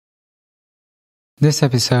This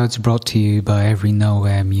episode's brought to you by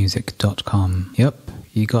everynowheremusic.com. Yep,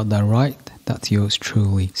 you got that right. That's yours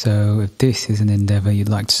truly. So if this is an endeavor you'd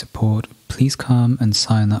like to support, please come and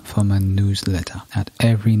sign up for my newsletter at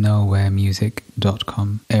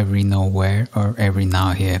everynowheremusic.com. Every nowhere or every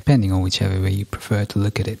now here, depending on whichever way you prefer to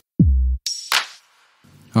look at it.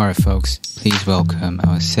 Alright folks, please welcome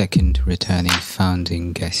our second returning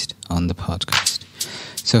founding guest on the podcast.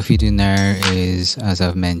 Sophie Dunér is, as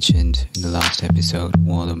I've mentioned in the last episode,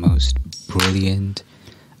 one of the most brilliant,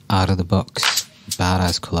 out-of-the-box,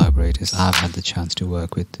 badass collaborators I've had the chance to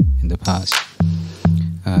work with in the past.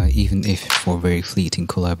 Even if for very fleeting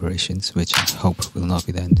collaborations, which I hope will not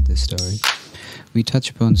be the end of the story. We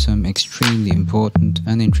touch upon some extremely important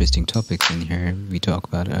and interesting topics in here. We talk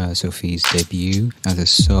about Sophie's debut as a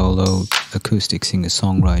solo acoustic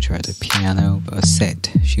singer-songwriter at the piano, a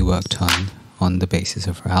set she worked on the basis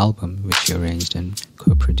of her album, which she arranged and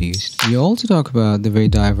co-produced. We also talk about the very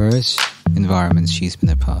diverse environments she's been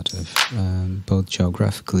a part of, both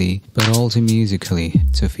geographically but also musically.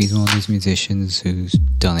 Sophie's one of those musicians who's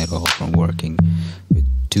done it all, from working with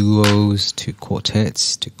duos to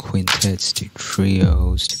quartets to quintets to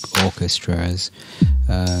trios to orchestras.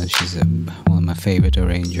 She's one of my favorite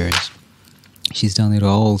arrangers. She's done it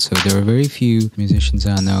all, so there are very few musicians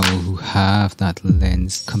I know who have that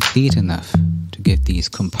lens complete enough to give these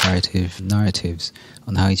comparative narratives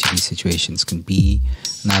on how each of these situations can be,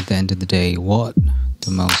 and at the end of the day, what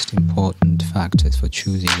the most important factors for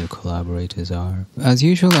choosing your collaborators are. As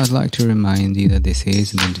usual, I'd like to remind you that this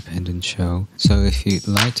is an independent show, so if you'd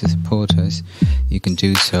like to support us, you can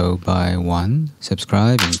do so by 1.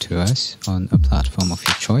 Subscribing to us on a platform of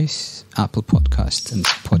your choice. Apple Podcasts and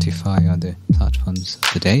Spotify are the platforms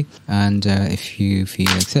of the day. And if you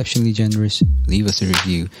feel exceptionally generous, leave us a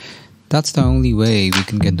review. That's the only way we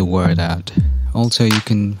can get the word out. Also, you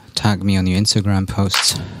can tag me on your Instagram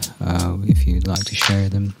posts if you'd like to share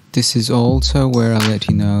them. This is also where I'll let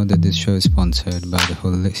you know that this show is sponsored by the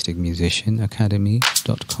Holistic Musician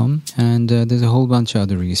Academy.com, and there's a whole bunch of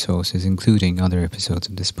other resources, including other episodes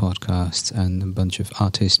of this podcast and a bunch of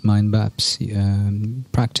artist mind maps,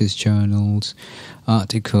 practice journals,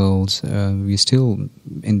 articles. We're still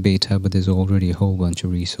in beta, but there's already a whole bunch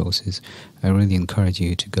of resources I really encourage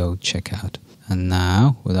you to go check out. And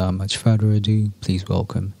now, without much further ado, please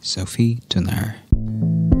welcome Sophie Dunér.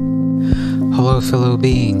 Hello fellow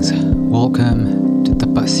beings, welcome to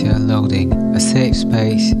Tapasya Loading, a safe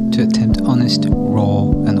space to attempt honest, raw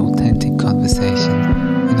and authentic conversation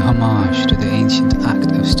in homage to the ancient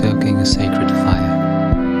act of stoking a sacred fire.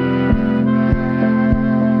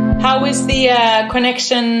 How is the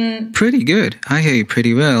connection? Pretty good. I hear you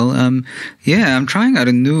pretty well. I'm trying out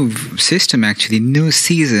a new system actually, new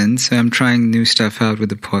season, so I'm trying new stuff out with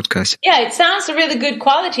the podcast. Yeah, it sounds a really good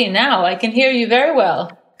quality now. I can hear you very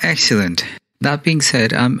well. Excellent. That being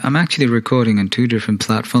said, I'm actually recording on 2 different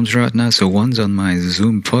platforms right now. So one's on my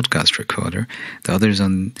Zoom podcast recorder, the other's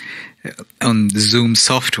on Zoom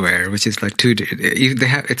software, which is like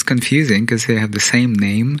it's confusing because they have the same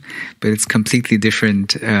name, but it's completely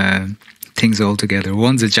different things altogether.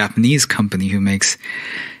 One's a Japanese company who makes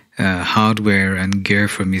hardware and gear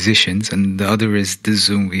for musicians, and the other is the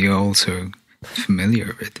Zoom we're also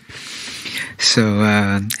familiar with. So,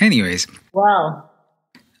 anyways. Wow.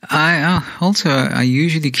 I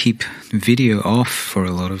usually keep video off for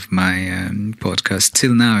a lot of my podcasts.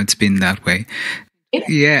 Till now, it's been that way.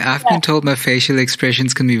 I've been told my facial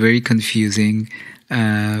expressions can be very confusing,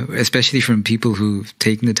 especially from people who've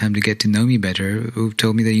taken the time to get to know me better, who've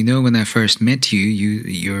told me that, when I first met you,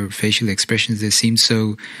 your facial expressions, it seemed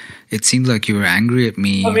like you were angry at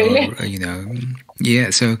me. Oh, really? Or,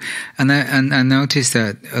 so, and I noticed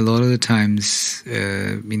that a lot of the times,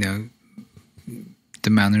 the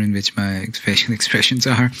manner in which my facial expressions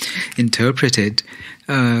are interpreted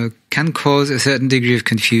can cause a certain degree of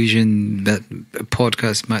confusion that a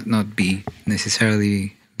podcast might not be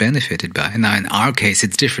necessarily benefited by. Now, in our case,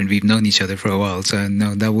 it's different. We've known each other for a while, so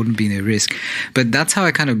no, that wouldn't be a risk. But that's how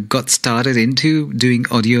I kind of got started into doing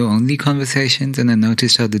audio-only conversations, and I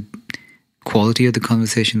noticed how the quality of the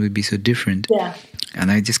conversation would be so different. Yeah. And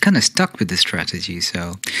I just kind of stuck with the strategy.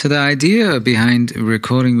 So the idea behind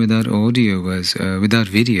recording without audio without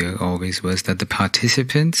video always was that the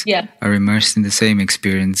participants are immersed in the same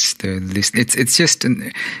experience. It's just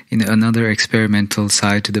another experimental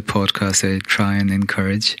side to the podcast I try and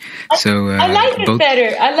encourage. So I like it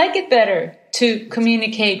better. I like it better to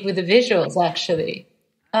communicate with the visuals, actually.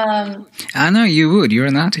 I know you would. You're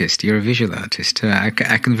an artist. You're a visual artist. I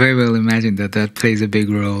can very well imagine that plays a big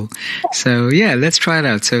role. So yeah, let's try it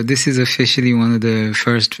out. So this is officially one of the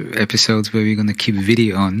first episodes where we're going to keep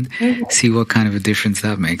video on, see what kind of a difference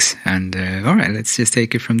that makes. And all right, let's just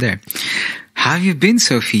take it from there. How have you been,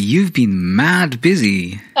 Sophie? You've been mad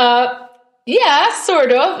busy. Yeah,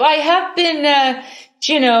 sort of. I have been,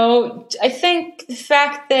 I think the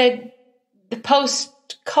fact that the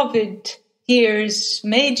post-COVID years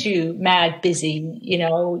made you mad busy.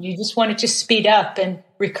 You just wanted to speed up and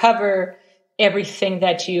recover everything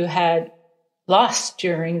that you had lost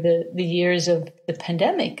during the years of the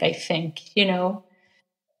pandemic, I think.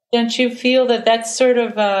 Don't you feel that sort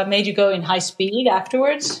of made you go in high speed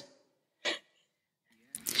afterwards?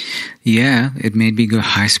 Yeah, it made me go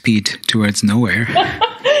high speed towards nowhere.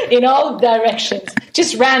 In all directions.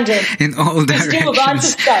 Just random. In all directions. Just do a bunch of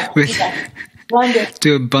stuff.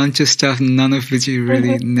 Do a bunch of stuff, none of which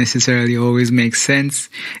really necessarily always makes sense.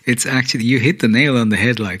 It's actually, you hit the nail on the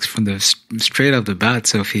head, like from the straight off the bat,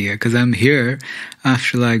 Sophia, because I'm here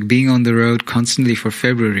after like being on the road constantly for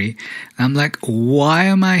February. I'm like, why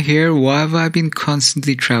am I here? Why have I been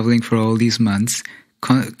constantly traveling for all these months?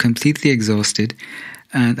 Completely exhausted.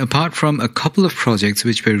 And apart from a couple of projects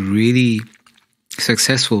which were really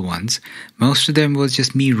successful ones, most of them was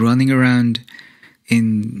just me running around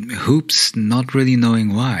in hoops, not really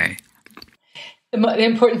knowing why. The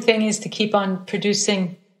important thing is to keep on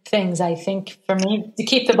producing things, I think, for me, to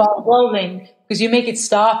keep the ball rolling, because you make it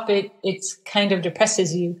stop, it's kind of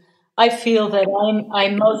depresses you. I feel that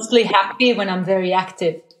I'm mostly happy when I'm very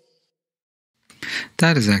active.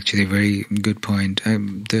 That is actually a very good point.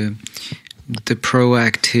 The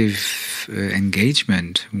proactive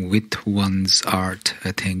engagement with one's art,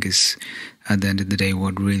 I think, is at the end of the day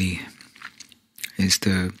what really is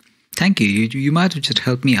the... Thank you. You might have just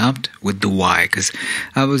helped me out with the why, because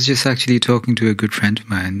I was just actually talking to a good friend of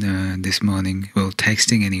mine this morning, well,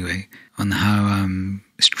 texting anyway, on how I'm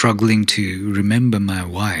struggling to remember my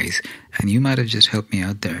whys, and you might have just helped me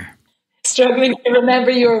out there. Struggling to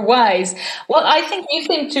remember your whys. Well, I think you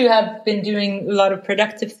seem to have been doing a lot of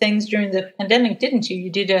productive things during the pandemic, didn't you?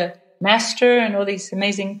 You did a master and all these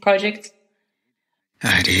amazing projects.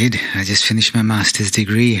 I did. I just finished my master's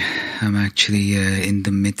degree. I'm actually in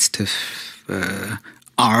the midst of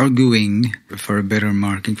arguing for a better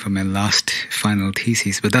marking for my last final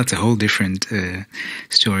thesis, but that's a whole different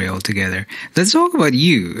story altogether. Let's talk about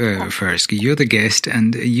you first. You're the guest,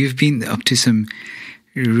 and you've been up to some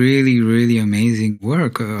really, really amazing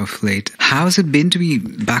work of late. How's it been to be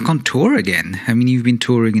back on tour again? I mean, you've been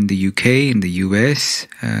touring in the UK, in the US.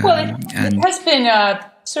 It has been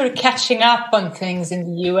sort of catching up on things in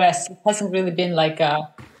the US. It hasn't really been like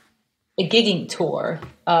a gigging tour,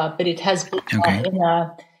 but it has been in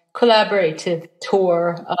a collaborative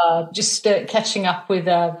tour, just catching up with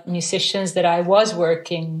musicians that I was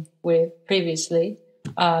working with previously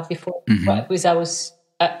before, because I was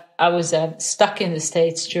stuck in the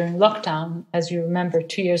States during lockdown, as you remember,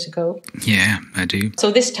 2 years ago. Yeah, I do.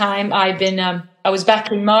 So this time I was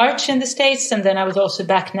back in March in the States, and then I was also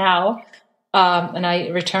back now. And I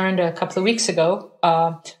returned a couple of weeks ago.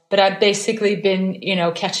 But I've basically been,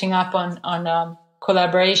 catching up on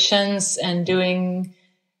collaborations and doing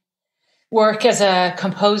work as a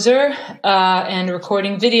composer, and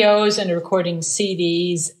recording videos and recording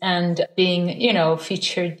CDs and being,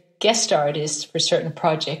 featured guest artist for certain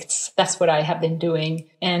projects. That's what I have been doing.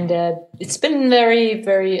 And it's been very,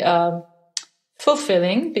 very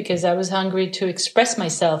fulfilling, because I was hungry to express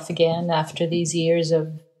myself again after these years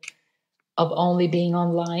of only being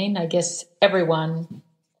online. I guess everyone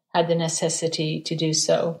had the necessity to do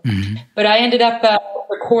so. Mm-hmm. But I ended up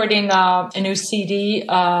recording a new CD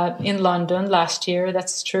in London last year.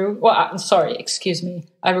 That's true. Well, sorry, excuse me.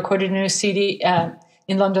 I recorded a new CD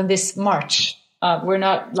in London this March. We're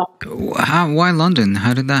not... Why London?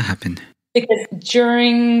 How did that happen? Because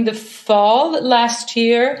during the fall last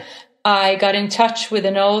year, I got in touch with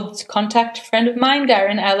an old contact friend of mine,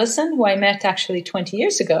 Darren Allison, who I met actually 20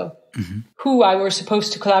 years ago, who I were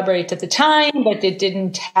supposed to collaborate at the time, but it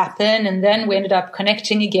didn't happen. And then we ended up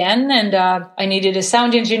connecting again, and I needed a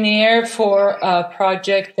sound engineer for a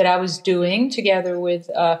project that I was doing together with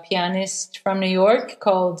a pianist from New York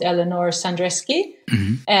called Eleanor Sandreski.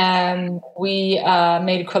 And we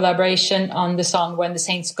made a collaboration on the song When the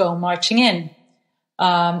Saints Go Marching In.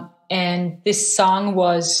 And this song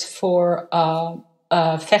was for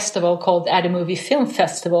a festival called At a Movie Film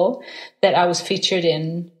Festival that I was featured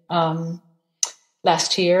in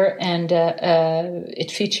last year. And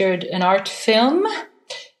it featured an art film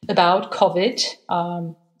about COVID,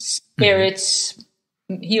 spirits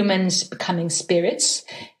humans becoming spirits.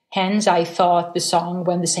 Hence, I thought the song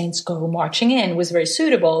 "When the Saints Go Marching In" was very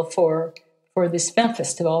suitable for this film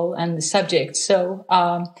festival and the subject. So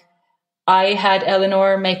I had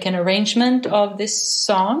Eleanor make an arrangement of this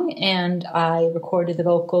song, and I recorded the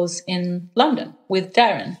vocals in London with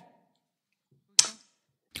Darren.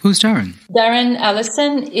 Who's Darren? Darren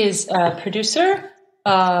Allison is a producer.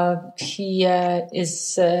 He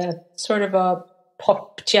is sort of a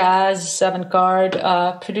pop, jazz,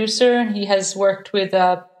 avant-garde producer. He has worked with,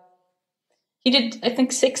 he did, I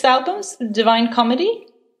think, 6 albums, Divine Comedy,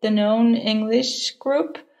 the known English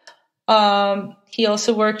group. He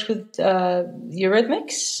also worked with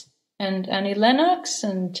Eurhythmics and Annie Lennox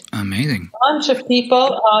and amazing. A bunch of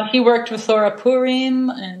people. He worked with Laura Purim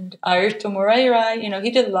and Ayrto Moreira. You know, he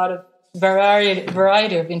did a lot of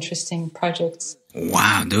variety of interesting projects.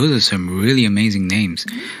 Wow, those are some really amazing names.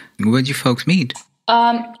 Where'd you folks meet?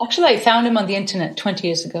 Actually, I found him on the internet 20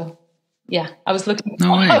 years ago. Yeah, I was looking.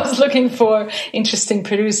 No way. I was looking for interesting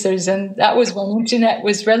producers, and that was when internet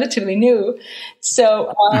was relatively new.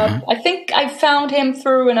 So I think I found him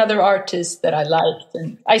through another artist that I liked,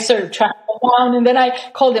 and I sort of tracked him down. And then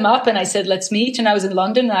I called him up, and I said, "Let's meet." And I was in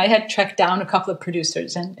London, and I had tracked down a couple of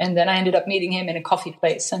producers, and then I ended up meeting him in a coffee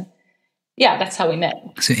place, and yeah, that's how we met.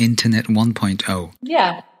 So Internet 1.0.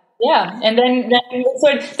 Yeah. Yeah, and then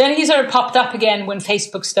he sort of popped up again when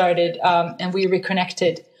Facebook started, and we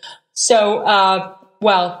reconnected. So,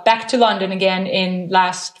 back to London again in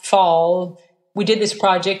last fall. We did this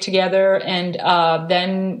project together, and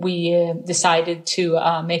then we decided to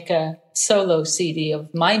make a solo CD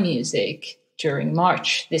of my music during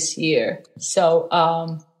March this year. So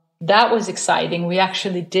that was exciting. We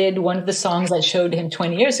actually did one of the songs I showed him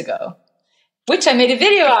 20 years ago, which I made a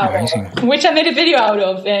video out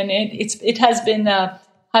of, and it has been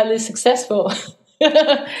highly successful.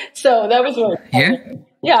 So that was really fun.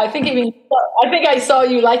 Yeah, I think I saw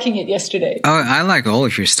you liking it yesterday. Oh, I like all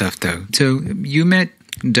of your stuff though. So you met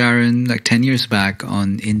Darren like 10 years back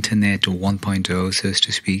on Internet 1.0, so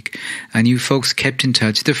to speak, and you folks kept in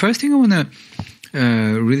touch. The first thing I want to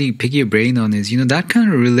really pick your brain on is, that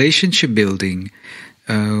kind of relationship building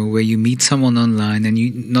where you meet someone online and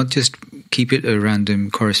you not just keep it a random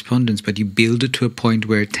correspondence, but you build it to a point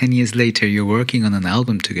where 10 years later you're working on an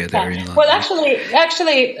album together. Yeah. In London. Well,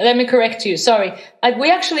 actually, let me correct you. Sorry, we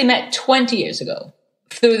actually met 20 years ago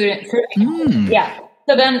Yeah.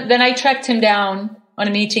 So then I tracked him down on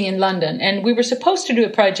a meeting in London, and we were supposed to do a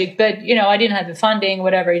project, but I didn't have the funding,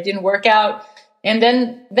 whatever. It didn't work out. And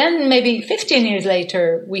then maybe 15 years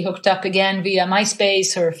later, we hooked up again via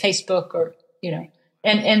MySpace or Facebook or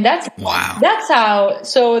And that's wow. That's how.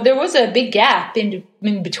 So there was a big gap in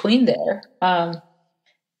between there.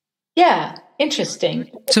 Interesting.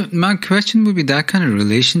 So my question would be that kind of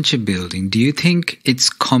relationship building. Do you think it's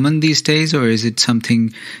common these days, or is it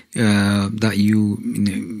something that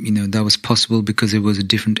that was possible because it was a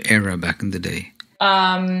different era back in the day?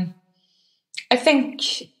 I think,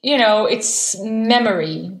 it's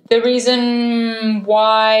memory. The reason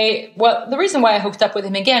why I hooked up with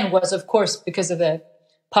him again was, of course, because of the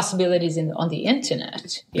possibilities on the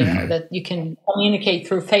internet, that you can communicate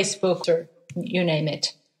through Facebook or you name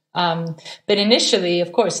it. But initially,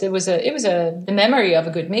 of course, it was the memory of a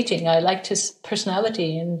good meeting. I liked his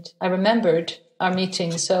personality and I remembered our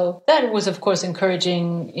meeting. So that was, of course,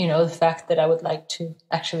 encouraging, the fact that I would like to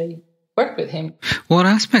actually work with him. What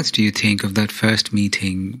aspects do you think of that first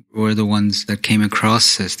meeting were the ones that came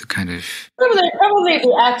across as the kind of... Probably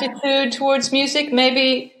the attitude towards music.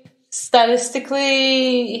 Maybe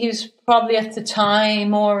stylistically, he was probably at the time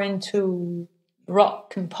more into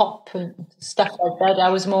rock and pop and stuff like that. I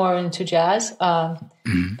was more into jazz. But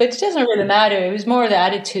it doesn't really matter. It was more the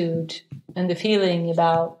attitude and the feeling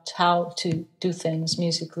about how to do things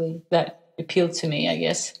musically that appealed to me, I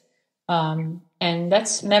guess. And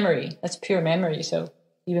that's memory. That's pure memory. So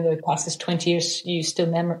even though it passes 20 years, you still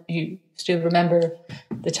remember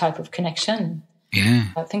the type of connection. Yeah.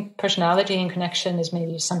 I think personality and connection is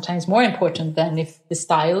maybe sometimes more important than if the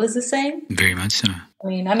style is the same. Very much so. I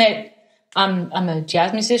mean, I'm a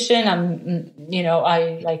jazz musician.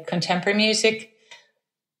 I like contemporary music,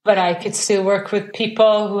 but I could still work with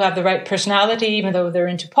people who have the right personality, even though they're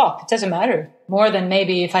into pop. It doesn't matter. More than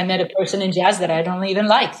maybe if I met a person in jazz that I don't even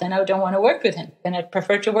like, then I don't want to work with him. Then I'd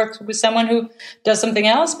prefer to work with someone who does something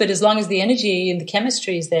else. But as long as the energy and the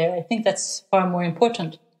chemistry is there, I think that's far more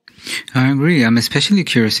important. I agree. I'm especially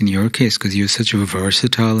curious in your case because you're such a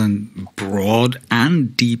versatile and broad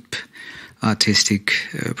and deep artistic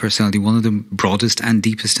personality. One of the broadest and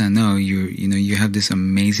deepest I know. You have this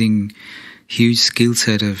amazing huge skill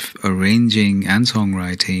set of arranging and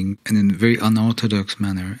songwriting in a very unorthodox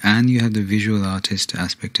manner, and you have the visual artist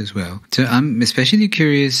aspect as well. So I'm especially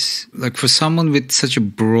curious, like for someone with such a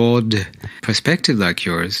broad perspective like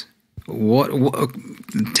yours, what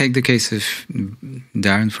take the case of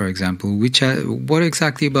Darren, for example, what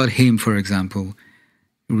exactly about him, for example,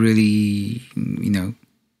 really,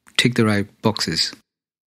 tick the right boxes?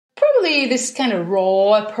 Probably this kind of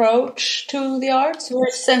raw approach to the arts,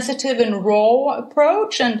 very sensitive and raw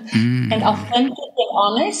approach, and authentic and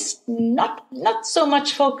honest. Not so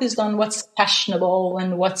much focused on what's fashionable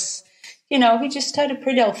and what's, he just had a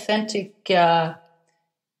pretty authentic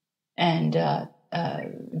and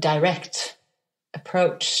direct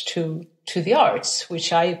approach to the arts,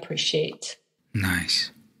 which I appreciate.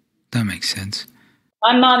 Nice, that makes sense.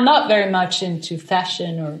 I'm not very much into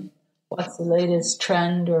fashion or what's the latest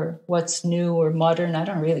trend or what's new or modern. I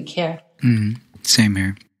don't really care. Same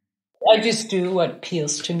here. I just do what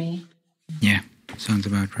appeals to me. Yeah, sounds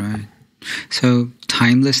about right. So,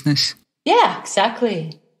 timelessness? Yeah,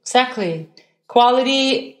 exactly.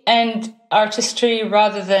 Quality and artistry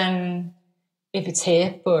rather than if it's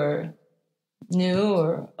hip or new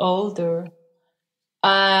or old.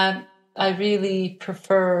 I really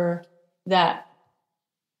prefer that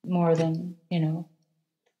more than,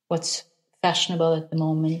 what's fashionable at the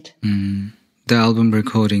moment. The album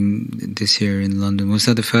recording this year in London, was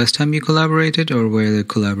that the first time you collaborated, or were there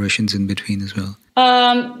collaborations in between as well?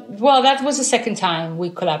 Well, that was the second time we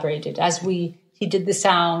collaborated, as he did the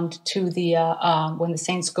sound to the When the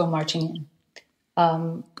Saints Go Marching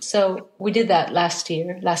In. So we did that last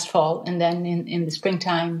fall, and then in the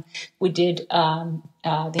springtime we did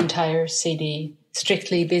the entire CD,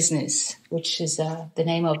 Strictly Business, which is the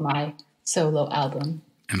name of my solo album.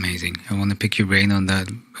 Amazing. I want to pick your brain on that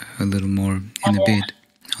a little more in a bit,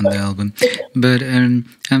 on the album. But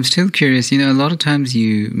I'm still curious, a lot of times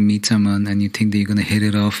you meet someone and you think that you're going to hit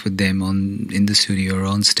it off with them in the studio or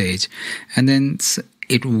on stage, and then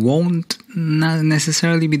it won't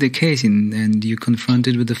necessarily be the case, and you're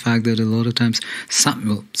confronted with the fact that a lot of times,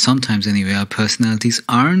 sometimes anyway, our personalities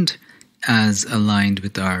aren't as aligned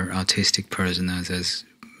with our artistic personas as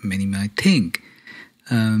many might think.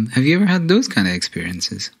 Have you ever had those kind of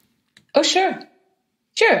experiences? Oh, sure.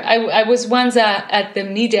 I was once at the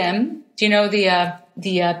MIDEM,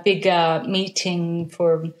 the big meeting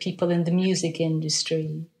for people in the music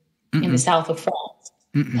industry in the south of France.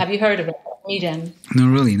 Have you heard of it, MIDEM? No,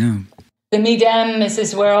 really, no. The MIDEM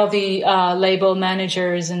is where all the label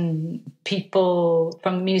managers and people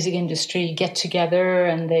from the music industry get together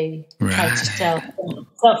and they try to sell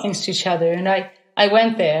things to each other. And I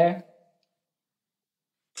went there.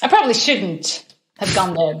 I probably shouldn't have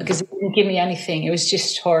gone there because it didn't give me anything. It was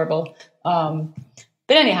just horrible.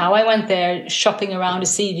 But anyhow, I went there shopping around a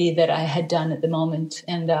CD that I had done at the moment.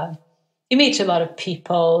 And you meet a lot of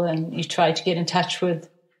people and you try to get in touch with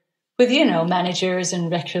managers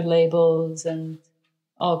and record labels and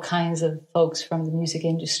all kinds of folks from the music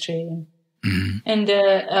industry. And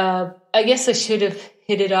I guess I should have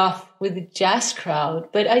hit it off with the jazz crowd,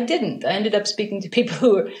 but I didn't. I ended up speaking to people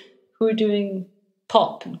who were doing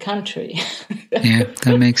pop and country. Yeah,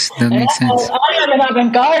 that makes sense. I am an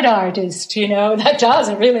avant-garde artist, that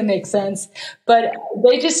doesn't really make sense. But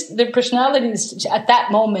their personalities at that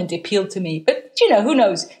moment appealed to me. But, who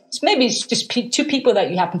knows? Maybe it's just two people that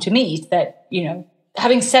you happen to meet that,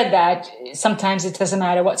 Having said that, sometimes it doesn't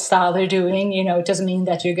matter what style they're doing. It doesn't mean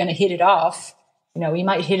that you're going to hit it off. You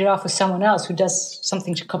might hit it off with someone else who does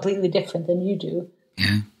something completely different than you do.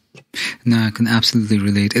 Yeah. No, I can absolutely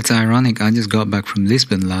relate. It's ironic. I just got back from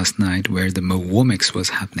Lisbon last night where the Mazumdar was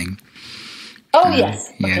happening. Oh,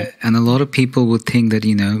 yes. Yeah. Okay. And a lot of people would think that,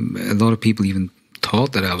 a lot of people even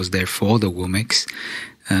thought that I was there for the Mazumdar.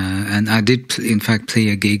 And I did, in fact, play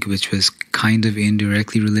a gig which was kind of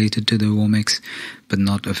indirectly related to the Mazumdar, but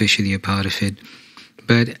not officially a part of it.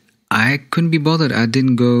 But I couldn't be bothered. I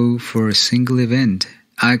didn't go for a single event.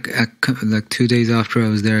 I like 2 days after I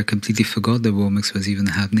was there, I completely forgot the Mazumdar was even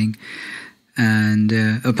happening. And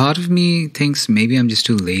a part of me thinks maybe I'm just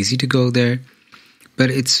too lazy to go there.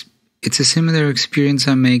 But it's a similar experience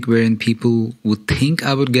I make wherein people would think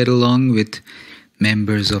I would get along with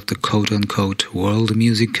members of the quote-unquote world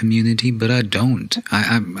music community, but I don't.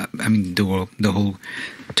 I mean, the whole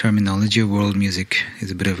terminology of world music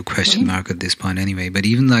is a bit of a question mark at this point anyway. But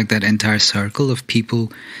even like that entire circle of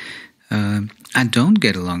people, I don't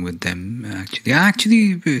get along with them, actually.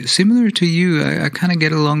 Actually, similar to you, I kind of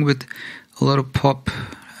get along with a lot of pop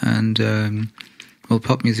and,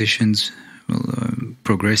 pop musicians,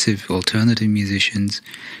 progressive, alternative musicians.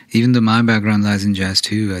 Even though my background lies in jazz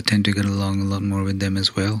too, I tend to get along a lot more with them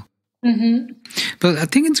as well. Mm-hmm. But I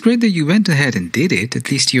think it's great that you went ahead and did it. At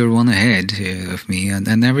least you're one ahead of me, and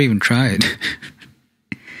I never even tried.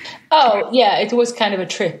 Oh, yeah, it was kind of a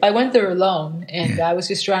trip. I went there alone, and I was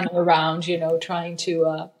just running around, trying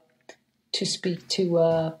to speak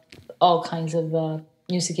to all kinds of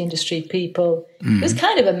music industry people. It was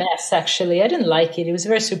kind of a mess, actually. I didn't like it. It was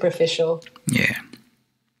very superficial. Yeah.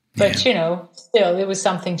 But, still, it was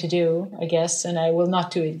something to do, I guess, and I will not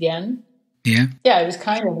do it again. Yeah. Yeah, it was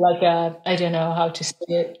kind of like I don't know how to say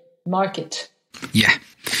it, market. Yeah.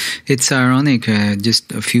 It's ironic.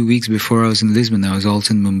 Just a few weeks before I was in Lisbon, I was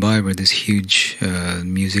also in Mumbai, where this huge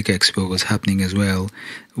music expo was happening as well,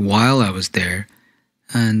 while I was there.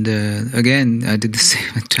 And again, I did the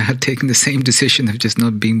same. I had taken the same decision of just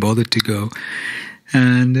not being bothered to go.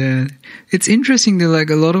 And it's interesting that, like,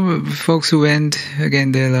 a lot of folks who went,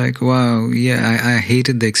 again, they're like, wow, yeah, I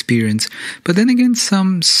hated the experience. But then again,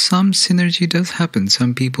 some synergy does happen.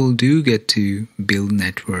 Some people do get to build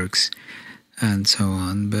networks and so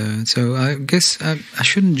on. But so I guess I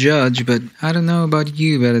shouldn't judge, but I don't know about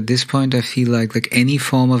you, but at this point I feel like any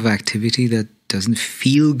form of activity that doesn't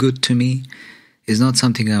feel good to me is not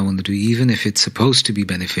something I want to do, even if it's supposed to be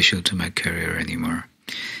beneficial to my career anymore.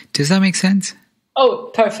 Does that make sense?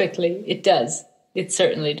 Oh, perfectly. It does. It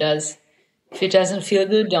certainly does. If it doesn't feel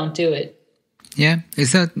good, don't do it. Yeah.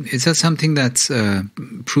 Is that something that's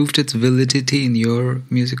proved its validity in your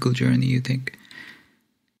musical journey, you think?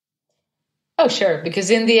 Oh, sure.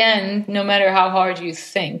 Because in the end, no matter how hard you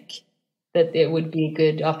think that it would be a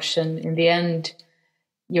good option, in the end,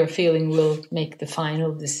 your feeling will make the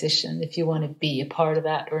final decision if you want to be a part of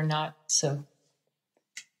that or not. So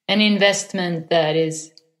an investment that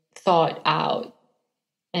is thought out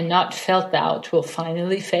and not felt out will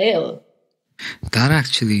finally fail. That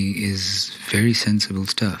actually is very sensible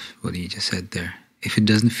stuff, what you just said there. If it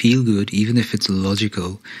doesn't feel good, even if it's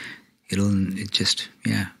logical,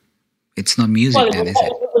 it's not music then, is it?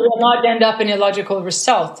 It will not end up in a logical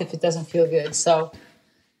result if it doesn't feel good. So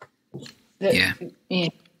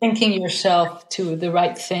thinking yourself to the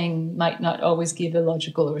right thing might not always give a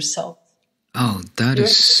logical result. Oh, that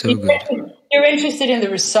is so good. You're interested in the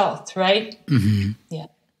result, right? Mm-hmm. Yeah,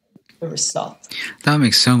 the result. That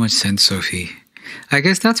makes so much sense, Sophie. I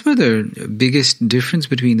guess that's where the biggest difference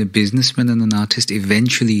between a businessman and an artist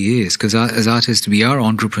eventually is. Because as artists, we are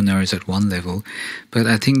entrepreneurs at one level. But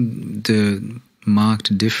I think the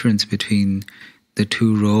marked difference between the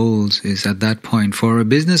two roles is at that point. For a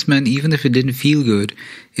businessman, even if it didn't feel good,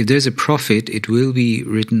 if there's a profit, it will be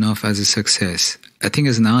written off as a success. I think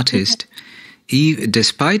as an artist,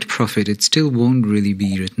 despite profit, it still won't really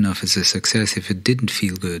be written off as a success if it didn't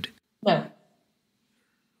feel good. No.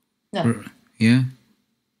 Yeah.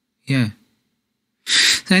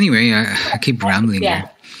 So anyway, I keep rambling here.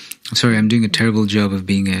 I'm sorry, I'm doing a terrible job of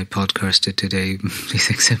being a podcaster today. Please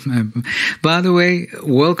accept my... By the way,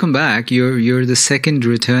 welcome back. You're the second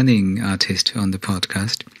returning artist on the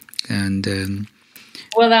podcast. And...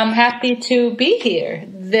 Well, I'm happy to be here.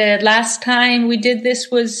 The last time we did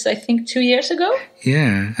this was, I think, 2 years ago.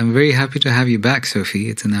 Yeah, I'm very happy to have you back, Sophie.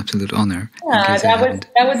 It's an absolute honor. Yeah,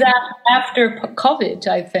 that was after COVID,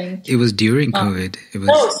 I think. It was during COVID.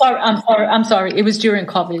 I'm sorry. It was during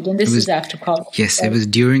COVID, and this is after COVID. Yes, so. It was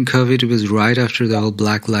during COVID. It was right after the whole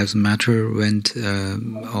Black Lives Matter went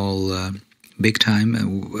all big time.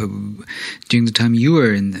 During the time you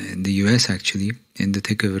were in the US, actually, in the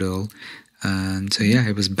thick of it all. And so,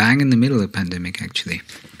 it was bang in the middle of the pandemic, actually.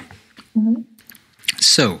 Mm-hmm.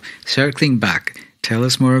 So, circling back, tell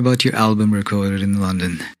us more about your album recorded in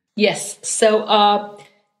London. Yes. So,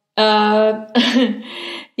 in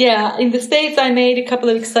the States, I made a couple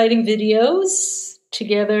of exciting videos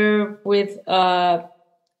together with a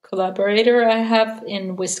collaborator I have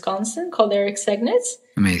in Wisconsin called Eric Segnitz.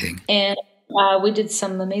 Amazing. And we did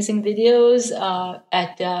some amazing videos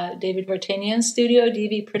at David Vartanian's studio,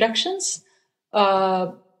 DV Productions.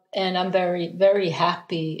 And I'm very, very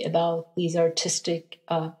happy about these artistic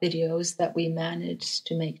videos that we managed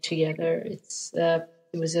to make together. It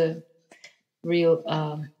was a real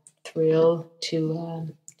thrill to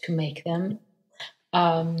make them.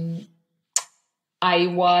 I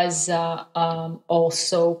was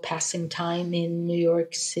also passing time in New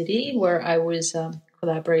York City, where I was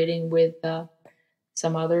collaborating with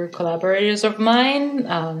some other collaborators of mine,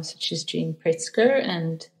 such as Gene Pritzker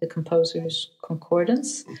and the Composers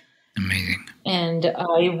Concordance. Amazing. And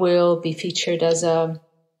I will be featured as a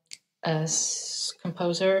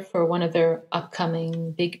composer for one of their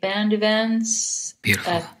upcoming big band events.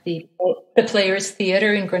 Beautiful. At the Players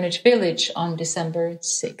Theatre in Greenwich Village on December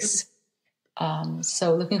 6th.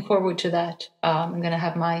 So looking forward to that. I'm going to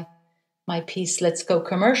have my my piece Let's Go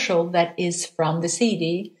Commercial that is from the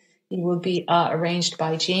CD. It will be arranged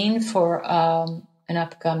by Jean for an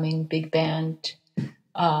upcoming big band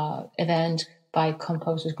event by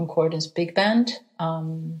Composers Concordance Big Band.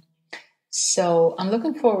 So I'm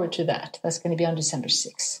looking forward to that. That's going to be on December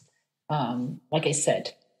 6th, like I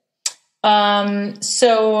said. Yes,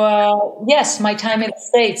 my time in the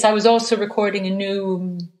States. I was also recording a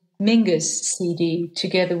new Mingus CD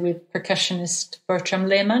together with percussionist Bertram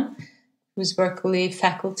Lehman, who's Berklee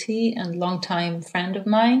faculty and longtime friend of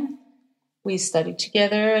mine. We studied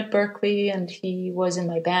together at Berklee, and he was in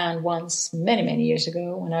my band once, many, many years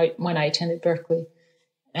ago when I attended Berklee.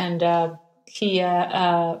 And he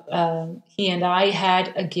and I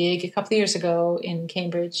had a gig a couple of years ago in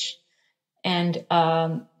Cambridge, and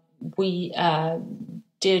we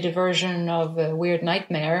did a version of Weird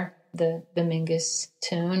Nightmare, the Mingus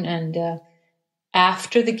tune, and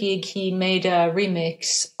after the gig, he made a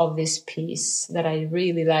remix of this piece that I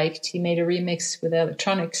really liked. He made a remix with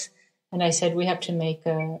electronics, and I said, we have to make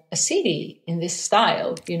a CD in this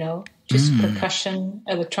style, just percussion,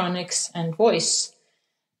 electronics, and voice.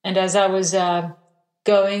 And as I was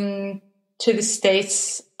going to the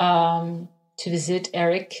States to visit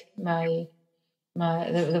Eric, the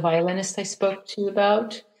violinist I spoke to you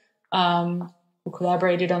about, who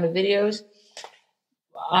collaborated on the videos,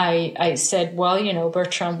 I said, well,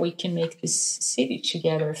 Bertram, we can make this CD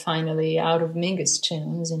together finally out of Mingus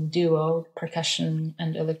tunes in duo, percussion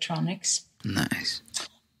and electronics. Nice.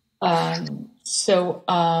 So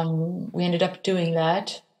we ended up doing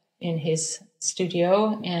that in his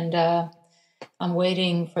studio, and I'm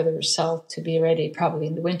waiting for the result to be ready probably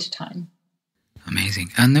in the wintertime.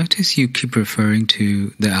 Amazing. I notice you keep referring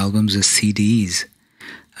to the albums as CDs.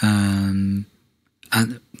 And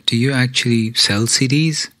do you actually sell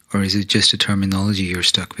CDs, or is it just a terminology you're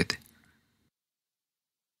stuck with?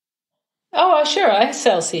 Oh, sure. I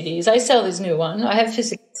sell CDs. I sell this new one. I have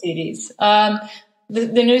physical CDs.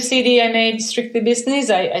 The new CD I made, Strictly Business,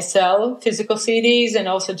 I sell physical CDs and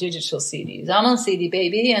also digital CDs. I'm on CD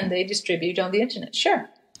Baby, and they distribute on the internet. Sure.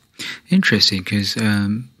 Interesting, because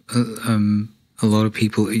a lot of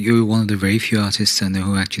people, you're one of the very few artists I know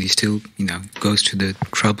who actually still, goes to the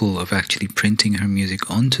trouble of actually printing her music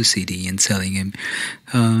onto CD and selling them.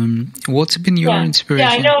 What's been your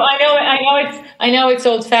inspiration? Yeah, I know it's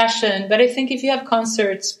old fashioned, but I think if you have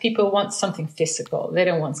concerts, people want something physical. They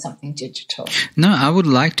don't want something digital. No, I would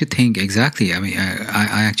like to think exactly. I mean,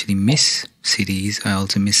 I actually miss CDs. I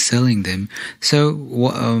also miss selling them. So,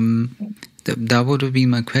 that would have been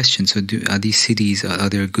my question. So, are these CDs, are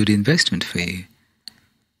they a good investment for you?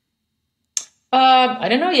 I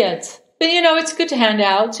don't know yet. But, it's good to hand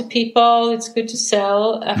out to people. It's good to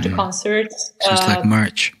sell after concerts. So it's like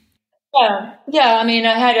merch. Yeah. I mean,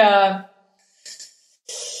 I had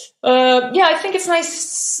I think it's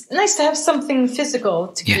nice to have something physical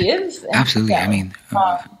to give. Absolutely. I mean,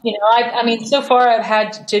 so far I've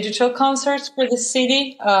had digital concerts for the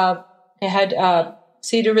CD. I had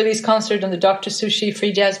CD release concert on the Dr. Sushi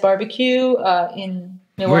Free Jazz Barbecue in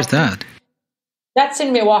Milwaukee. Where's that? That's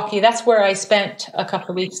in Milwaukee. That's where I spent a couple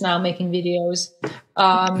of weeks now making videos.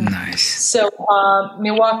 Nice. So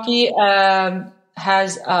Milwaukee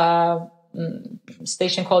has a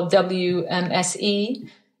station called WMSE,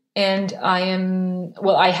 and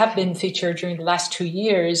I have been featured during the last 2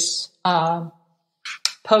 years,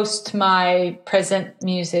 post my present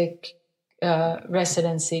music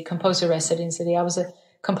composer residency. I was a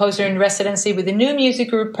composer in residency with the new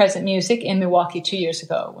music group Present Music in Milwaukee 2 years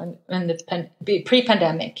ago, when the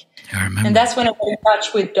pre-pandemic. I remember. And that's when I got in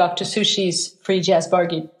touch with Dr. Sushi's Free Jazz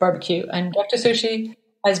Barbecue. And Dr. Sushi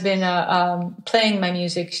has been playing my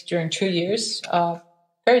music during 2 years,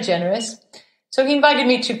 very generous. So he invited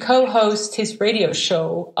me to co-host his radio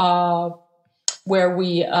show, where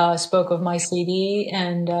we spoke of my CD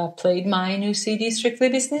and played my new CD, Strictly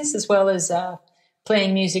Business, as well as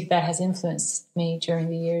playing music that has influenced me during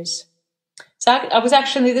the years. So I was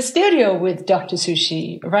actually in the studio with Dr.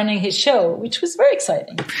 Sushi running his show, which was very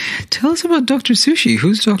exciting. Tell us about Dr. Sushi.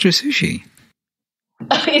 Who's Dr. Sushi?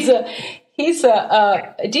 He's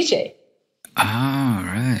a DJ. Ah,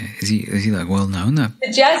 right. Is he like well known? A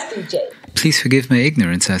jazz DJ. Please forgive my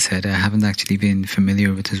ignorance, I said. I haven't actually been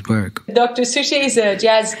familiar with his work. Dr. Sushi is a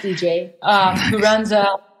jazz DJ nice. who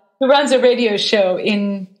runs a radio show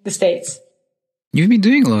in the States. You've been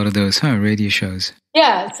doing a lot of those, radio shows.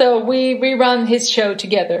 Yeah, so we run his show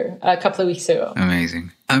together a couple of weeks ago.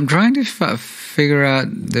 Amazing. I'm trying to figure out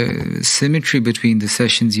the symmetry between the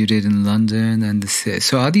sessions you did in London and the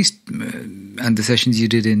sessions you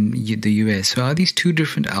did in the US. So are these two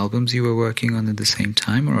different albums you were working on at the same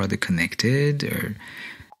time, or are they connected? Or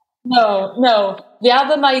No. The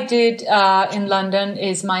album I did in London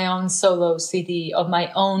is my own solo CD of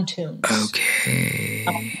my own tunes.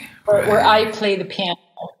 Okay. Where I play the piano.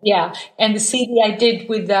 Yeah. And the CD I did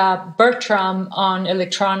with Bertram on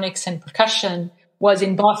electronics and percussion was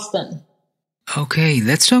in Boston. Okay,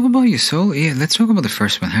 let's talk about your solo. Yeah, let's talk about the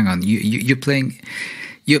first one. Hang on. You're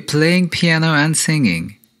playing piano and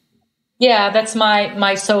singing. Yeah, that's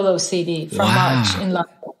my solo CD from March in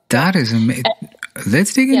London. That is amazing.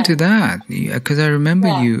 Let's dig into that, because I remember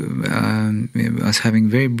you us having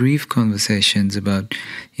very brief conversations about,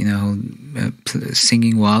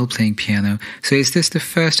 singing while playing piano. So is this the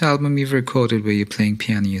first album you've recorded where you're playing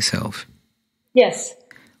piano yourself? Yes.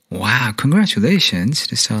 Wow! Congratulations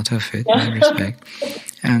to start off with. My respect.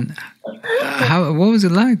 And what was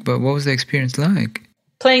it like? But what was the experience like?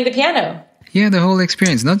 Playing the piano. Yeah, the whole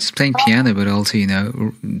experience, not just playing piano, but also,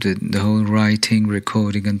 the whole writing,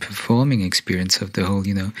 recording, and performing experience of the whole,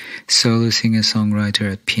 solo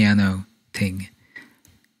singer-songwriter at piano thing.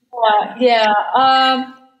 Well,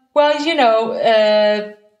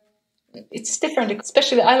 it's different.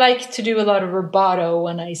 Especially, I like to do a lot of rubato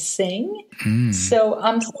when I sing. So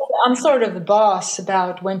I'm sort of the boss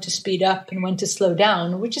about when to speed up and when to slow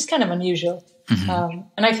down, which is kind of unusual. Mm-hmm.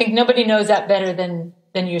 And I think nobody knows that better than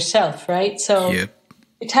yourself, right? So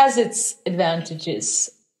It has its advantages.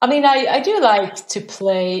 I mean, I do like to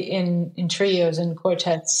play in trios and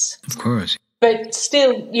quartets. Of course. But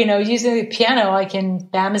still, using the piano, I can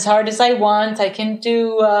bam as hard as I want. I can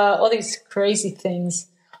do all these crazy things,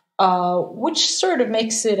 which sort of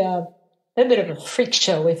makes it a bit of a freak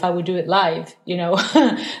show if I would do it live,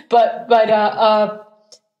 But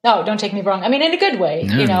no, don't take me wrong. I mean, in a good way,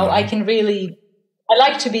 No. I can really... I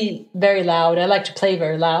like to be very loud. I like to play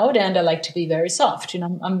very loud, and I like to be very soft.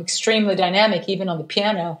 I'm extremely dynamic, even on the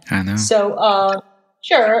piano. I know. So,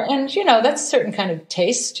 sure, and that's a certain kind of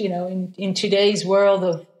taste. In today's world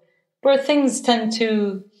of where things tend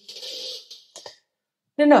to,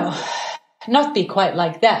 not be quite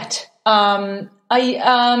like that. I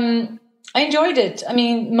enjoyed it. I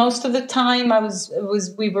mean, most of the time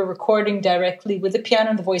we were recording directly with the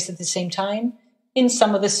piano and the voice at the same time. In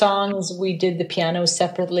some of the songs, we did the piano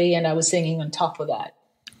separately, and I was singing on top of that.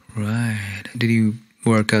 Right. Did you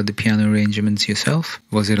work out the piano arrangements yourself?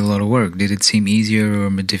 Was it a lot of work? Did it seem easier or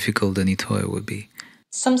more difficult than you thought it would be?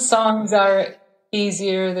 Some songs are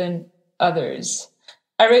easier than others.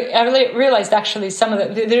 I realized actually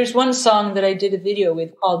there's one song that I did a video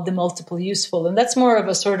with called The Multiple Useful, and that's more of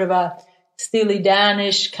a sort of a Steely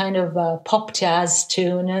Dan-ish kind of a pop jazz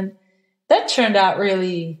tune, and that turned out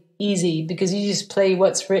really easy because you just play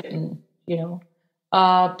what's written,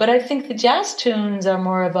 But I think the jazz tunes are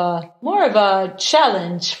more of a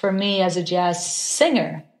challenge for me as a jazz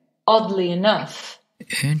singer. Oddly enough.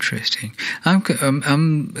 Interesting.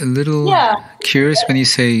 I'm a little curious when you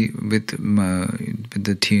say with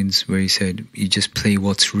the tunes where you said you just play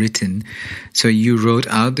what's written. So you wrote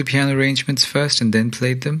out the piano arrangements first and then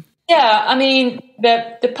played them? Yeah, I mean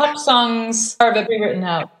the pop songs are written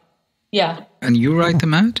out. Yeah. And you write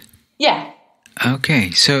them out? Yeah. Okay,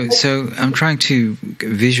 so I'm trying to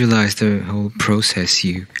visualize the whole process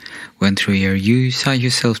you went through here. You sat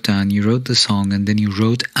yourself down, you wrote the song, and then you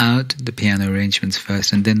wrote out the piano arrangements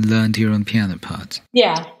first, and then learned your own piano parts.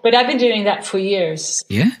 Yeah, but I've been doing that for years.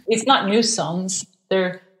 Yeah? It's not new songs.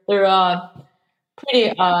 They're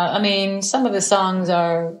pretty. I mean, some of the songs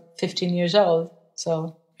are 15 years old.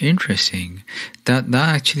 So interesting. That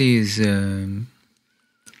actually is.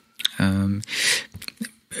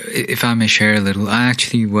 If I may share a little, I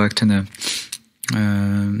actually worked on a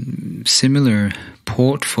similar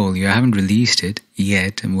portfolio. I haven't released it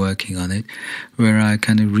yet. I'm working on it, where I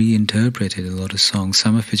kind of reinterpreted a lot of songs,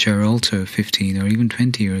 some of which are also 15 or even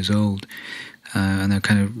 20 years old, and I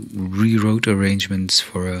kind of rewrote arrangements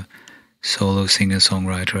for a solo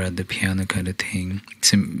singer-songwriter at the piano kind of thing.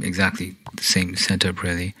 It's exactly the same setup,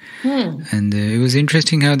 really. And it was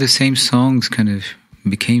interesting how the same songs kind of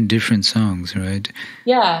became different songs, right?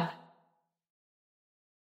 Yeah.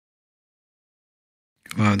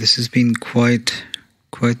 Wow, this has been quite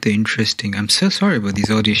the interesting. I'm so sorry about these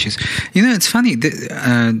audio issues. It's funny.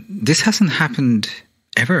 This hasn't happened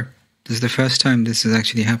ever. This is the first time this has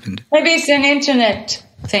actually happened. Maybe it's an internet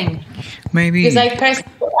thing. Maybe because I pressed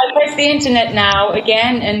the internet now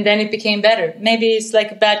again, and then it became better. Maybe it's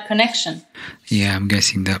like a bad connection. Yeah, I'm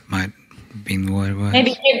guessing that might have been what it was.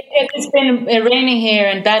 Maybe it's been raining here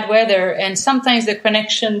and bad weather, and sometimes the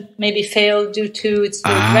connection maybe failed due to it's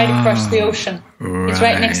right across the ocean. Right. It's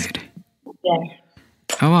right next. Yeah.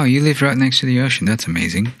 Oh wow, you live right next to the ocean. That's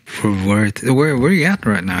amazing. Where are you at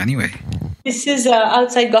right now, anyway? This is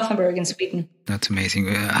outside Gothenburg in Sweden. That's amazing.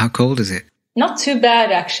 How cold is it? Not too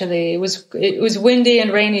bad, actually. It was windy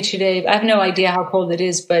and rainy today. I have no idea how cold it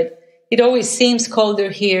is, but it always seems colder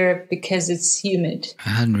here because it's humid. I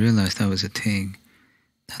hadn't realized that was a thing.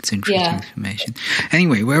 That's interesting information.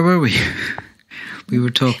 Anyway, where were we? We were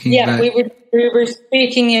talking about... we were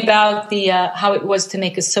speaking about the how it was to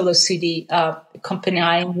make a solo CD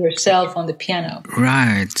accompanying yourself on the piano.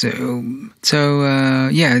 Right.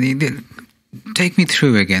 Take me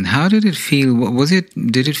through again. How did it feel?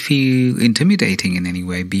 Did it feel intimidating in any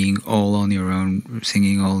way, being all on your own,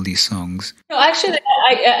 singing all these songs? No, actually,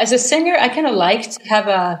 as a singer, I kind of like to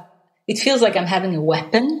have it feels like I'm having a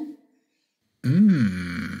weapon.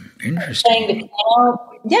 Interesting.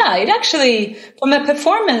 Yeah, it actually, from a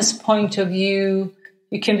performance point of view,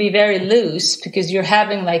 you can be very loose because you're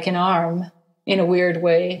having like an arm in a weird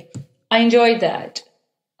way. I enjoyed that.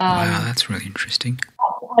 Wow, that's really interesting.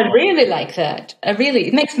 I really like that.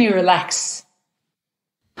 It makes me relax.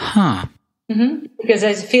 Huh. Mm-hmm. Because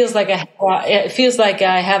it feels like I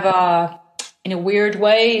have in a weird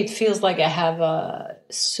way, it feels like I have a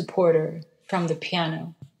supporter from the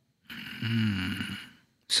piano.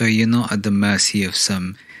 So you're not at the mercy of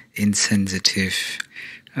some insensitive,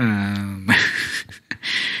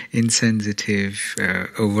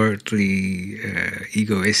 overtly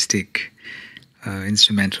egoistic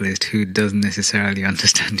instrumentalist who doesn't necessarily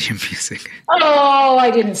understand your music. Oh, I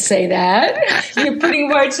didn't say that. You're putting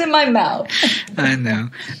words in my mouth. I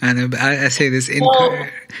know. I say this in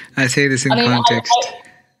context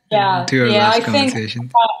to our last conversation.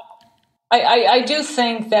 I do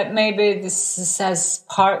think that maybe this has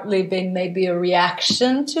partly been maybe a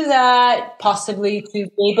reaction to that, possibly to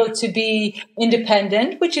be able to be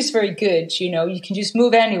independent, which is very good. You know, you can just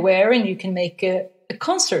move anywhere and you can make a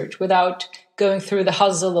concert without going through the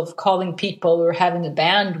hustle of calling people or having a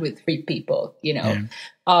band with 3 people, you know.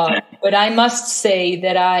 Yeah. But I must say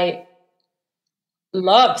that I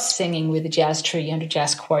love singing with a jazz trio and a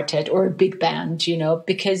jazz quartet or a big band, you know,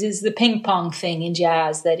 because it's the ping pong thing in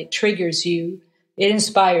jazz that it triggers you, it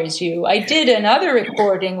inspires you. I did another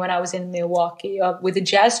recording when I was in Milwaukee with a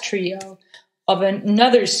jazz trio of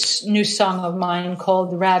another new song of mine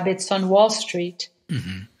called Rabbits on Wall Street,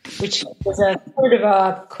 which was a sort of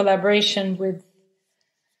a collaboration with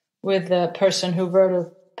a person who wrote a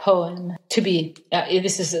poem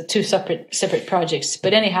this is 2 separate projects.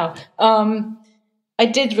 But anyhow, I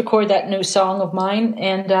did record that new song of mine,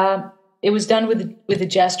 and it was done with a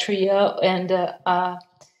jazz trio. And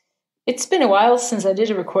it's been a while since I did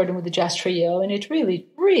a recording with the jazz trio, and it really,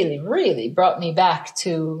 really, really brought me back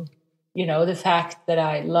to, you know, the fact that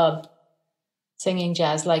I love singing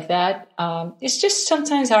jazz like that. It's just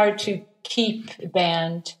sometimes hard to keep a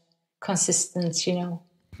band consistent, you know,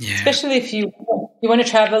 especially if you want to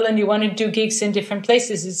travel and you want to do gigs in different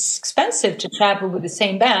places. It's expensive to travel with the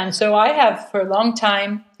same band. So I have for a long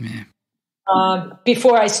time,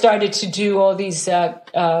 before I started to do all these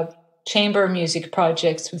chamber music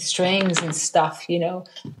projects with strings and stuff, you know,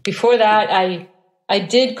 before that, I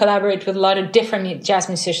did collaborate with a lot of different jazz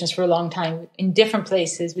musicians for a long time in different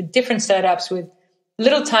places with different setups, with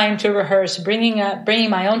little time to rehearse, bringing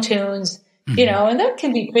my own tunes, you know, and that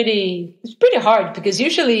can be pretty hard because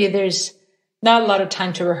usually there's not a lot of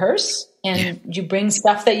time to rehearse, and you bring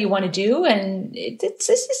stuff that you want to do, and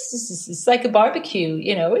it's like a barbecue,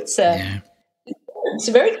 you know. It's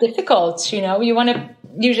very difficult, you know. You want to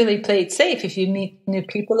usually play it safe if you meet new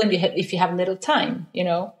people and if you have little time, you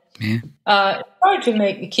know. It's hard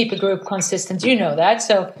to keep a group consistent, you know that.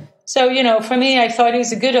 So you know, for me, I thought it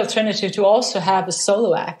was a good alternative to also have a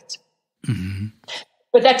solo act.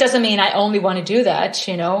 But that doesn't mean I only want to do that,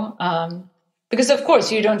 you know. Because, of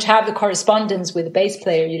course, you don't have the correspondence with a bass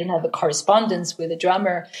player. You don't have the correspondence with a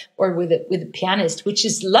drummer or with a pianist, which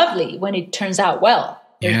is lovely when it turns out well.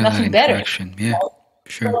 There's nothing better. Yeah,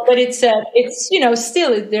 sure. But it's you know,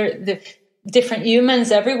 still, they're different humans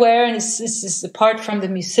everywhere. And it's apart from the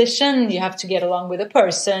musician, you have to get along with a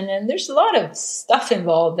person. And there's a lot of stuff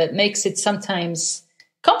involved that makes it sometimes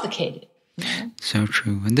complicated. So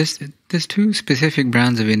true. And there's 2 specific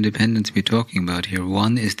brands of independence we're talking about here.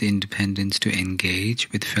 One is the independence to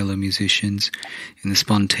engage with fellow musicians in a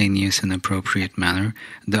spontaneous and appropriate manner.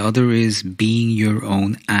 The other is being your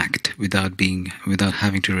own act without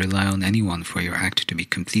having to rely on anyone for your act to be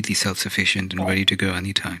completely self-sufficient and ready to go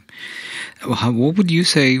anytime. What would you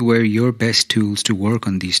say were your best tools to work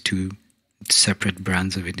on these 2 separate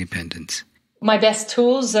brands of independence? My best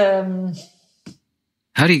tools...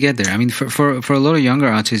 How do you get there? I mean, for a lot of younger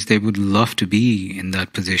artists, they would love to be in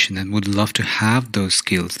that position and would love to have those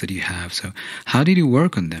skills that you have. So how did you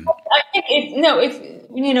work on them? I think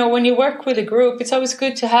when you work with a group, it's always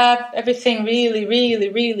good to have everything really, really,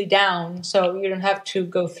 really down, so you don't have to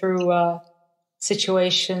go through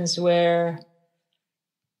situations where,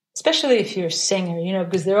 especially if you're a singer,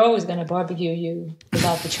 because they're always going to barbecue you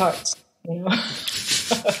without the charts.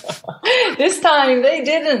 This time they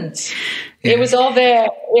didn't. Yeah. It was all there.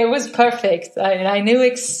 It was perfect. I knew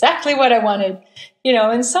exactly what I wanted.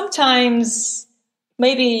 And sometimes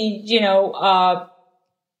maybe,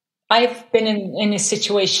 I've been in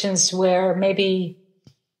situations where maybe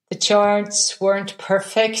the charts weren't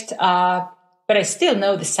perfect, but I still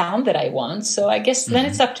know the sound that I want. So I guess then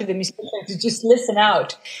it's up to the musician to just listen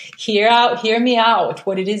out, hear me out,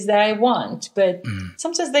 what it is that I want. But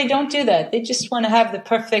sometimes they don't do that. They just want to have the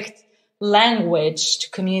perfect language to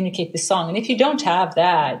communicate the song. And if you don't have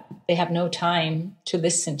that, they have no time to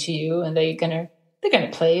listen to you, and they're gonna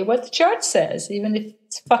play what the chart says, even if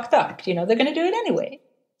it's fucked up. They're gonna do it anyway.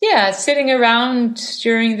 Yeah, sitting around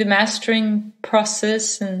during the mastering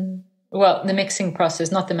process the mixing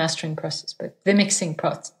process, not the mastering process, but the mixing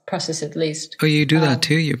process at least. Oh, you do that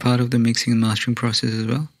too? You're part of the mixing and mastering process as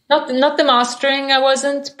well? Not the mastering, I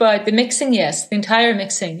wasn't, but the mixing, yes, the entire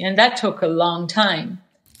mixing. And that took a long time.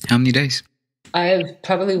 How many days?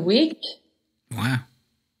 Probably a week. Wow.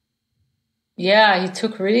 Yeah, it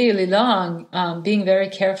took really long, being very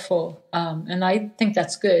careful. And I think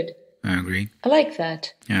that's good. I agree. I like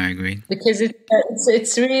that. Yeah, I agree. Because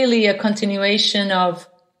it's really a continuation of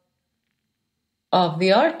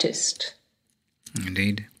the artist.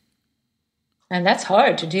 Indeed. And that's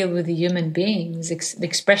hard to deal with the human being, the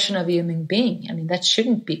expression of a human being. I mean, that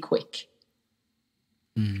shouldn't be quick.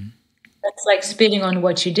 That's like spitting on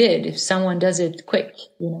what you did. If someone does it quick,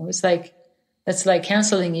 that's like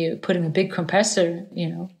canceling you, putting a big compressor,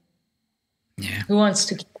 Yeah. Who wants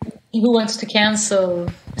to cancel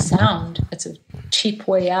sound? That's a cheap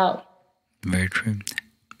way out. Very true.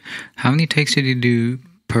 How many takes did you do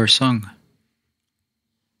per song?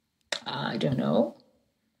 I don't know.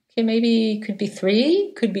 Okay, maybe it could be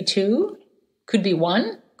 3, could be 2, could be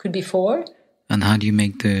 1, could be 4. And how do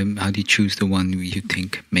you choose the one you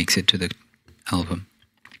think makes it to the album?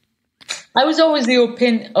 I was always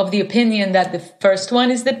of the opinion that the first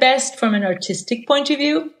one is the best from an artistic point of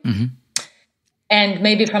view. Mm-hmm. And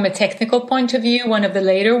maybe from a technical point of view, one of the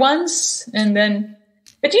later ones.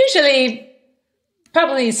 But usually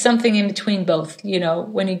probably something in between both,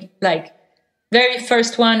 when you very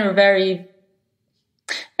first one or very,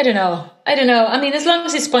 I don't know. I mean, as long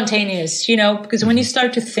as it's spontaneous, because when you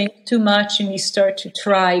start to think too much and you start to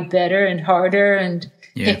try better and harder and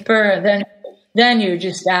hipper, then you're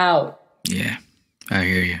just out. Yeah, I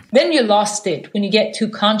hear you. Then you lost it when you get too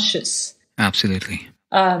conscious. Absolutely.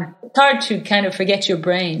 It's hard to kind of forget your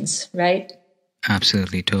brains, right?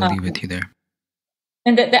 Absolutely, totally with you there.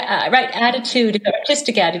 And the right attitude, the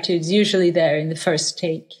artistic attitude is usually there in the first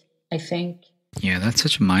take, I think. Yeah, that's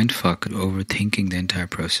such a mindfuck, overthinking the entire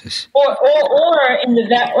process. Or in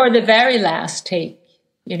the very last take,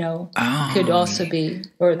 could also be,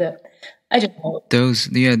 I don't know.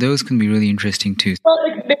 Those can be really interesting too. Well,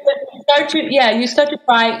 you start to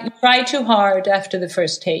try too hard after the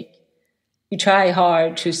first take. You try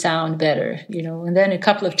hard to sound better, and then a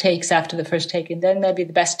couple of takes after the first take, and then maybe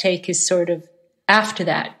the best take is sort of after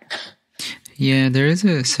that. Yeah, there is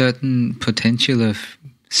a certain potential of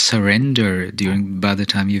surrender by the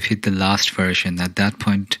time you've hit the last version. At that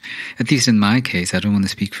point, at least in my case, I don't want to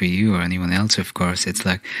speak for you or anyone else, of course, it's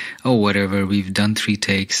like, oh, whatever, we've done 3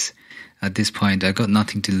 takes. At this point, I got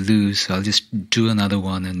nothing to lose, so I'll just do another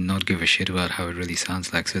one and not give a shit about how it really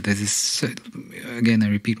sounds like. So this is, again, I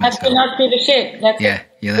repeat myself. That's not give a shit. That's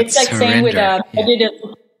it's like surrender. Saying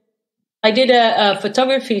with I did a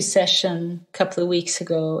photography session a couple of weeks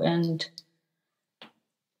ago, and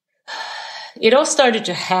it all started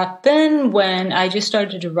to happen when I just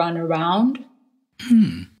started to run around.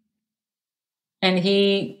 And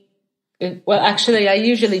actually, I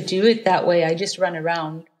usually do it that way. I just run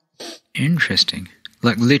around. Interesting.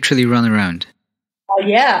 Like literally run around.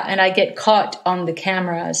 Yeah, and I get caught on the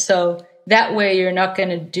camera. So that way you're not going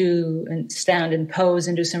to do and stand and pose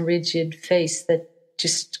and do some rigid face that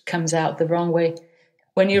just comes out the wrong way.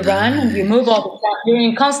 When you run and you move all the time, you're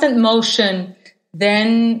in constant motion,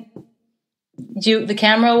 then the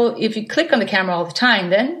camera will, if you click on the camera all the time,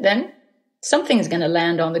 then something is going to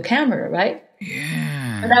land on the camera, right?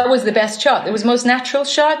 Yeah. And that was the best shot. It was the most natural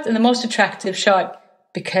shot and the most attractive shot,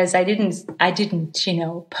 because I didn't,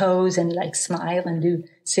 pose and like smile and do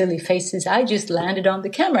silly faces. I just landed on the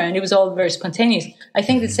camera and it was all very spontaneous. I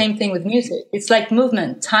think the same thing with music. It's like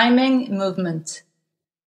movement, timing, movement.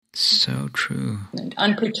 So true.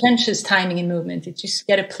 Unpretentious timing and movement. You just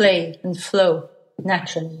get to play and flow.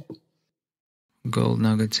 naturally. Gold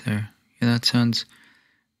nuggets there. Yeah, that sounds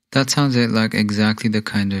like exactly the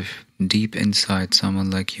kind of deep insight someone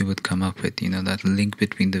like you would come up with. That link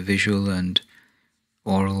between the visual and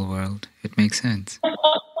oral world. It makes sense.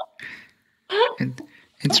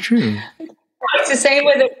 It's true. It's the same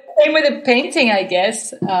with the painting, I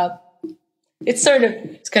guess. It's going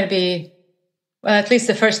to be, well, at least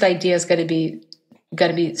the first idea is got to be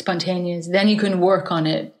spontaneous. Then you can work on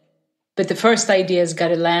it, but the first idea has got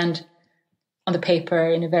to land on the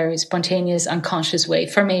paper in a very spontaneous, unconscious way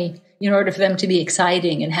for me, in order for them to be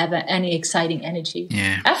exciting and have any exciting energy.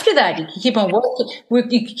 Yeah. After that, you keep on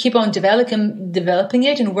working, you keep on developing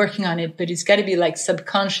it and working on it, but it's got to be like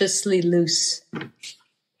subconsciously loose.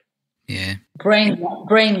 Yeah.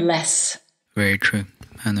 Brainless. Very true.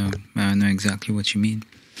 I know exactly what you mean.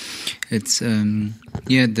 It's the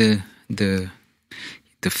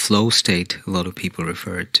flow state a lot of people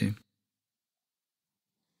refer it to.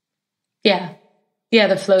 Yeah,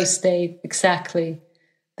 the flow state, exactly.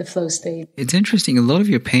 The flow state. It's interesting. A lot of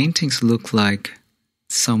your paintings look like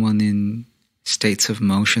someone in states of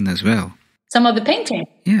motion as well. Some of the painting.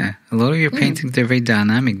 Yeah, a lot of your paintings, they're very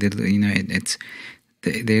dynamic. They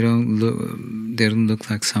don't look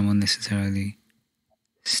like someone necessarily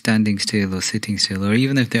standing still or sitting still, or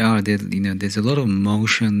even if they are, there's a lot of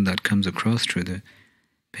motion that comes across through the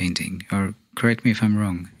painting. Or correct me if I'm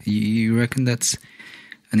wrong. You reckon that's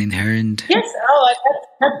an inherent? Yes.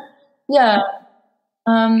 Yeah.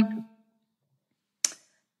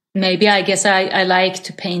 Maybe I guess I like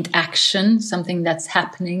to paint action, something that's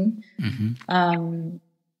happening. I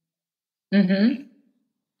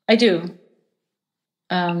do.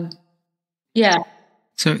 Yeah.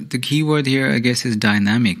 So the key word here, I guess, is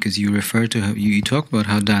dynamic, because you refer to you talk about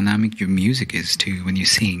how dynamic your music is too when you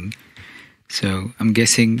sing. So I'm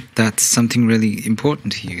guessing that's something really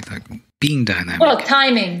important to you, like being dynamic. Well,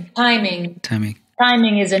 timing. Timing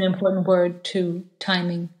is an important word too.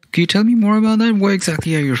 Timing. Can you tell me more about that? What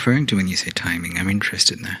exactly are you referring to when you say timing? I'm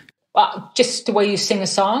interested now. Just the way you sing a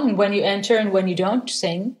song, when you enter and when you don't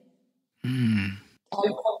sing.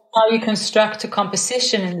 How you construct a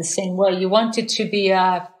composition in the same way. You want it to be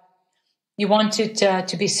to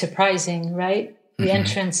be surprising, right? The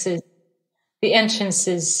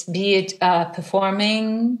entrances, be it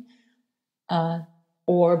performing,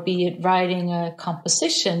 or be it writing a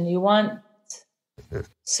composition. You want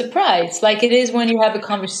surprise, like it is when you have a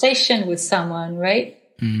conversation with someone, right?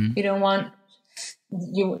 You don't want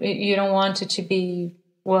it to be,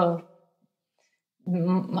 well,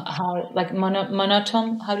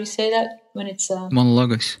 monotone. How do you say that when it's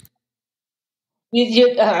monologous?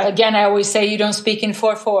 Again, I always say you don't speak in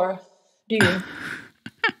 4/4, do you?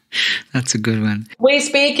 That's a good one. We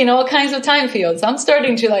speak in all kinds of time fields. I'm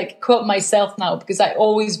starting to quote myself now because I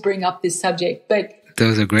always bring up this subject. But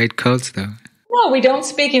those are great quotes, though. No, we don't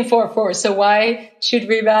speak in 4/4. So why should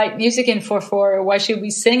we write music in 4/4? Or why should we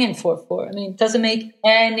sing in 4/4? I mean, it doesn't make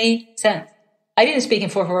any sense. I didn't speak in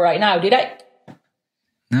 4/4 right now, did I?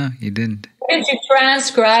 No, you didn't. If you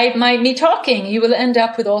transcribe me talking, you will end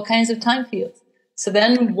up with all kinds of time fields. So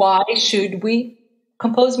then why should we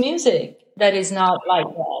compose music that is not like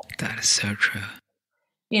that? That is so true.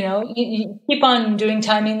 You keep on doing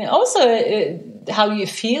timing. Also, how you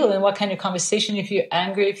feel and what kind of conversation. If you're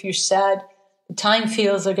angry, if you're sad, the time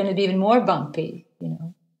fields are going to be even more bumpy,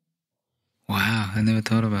 Wow, I never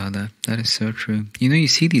thought about that. That is so true. You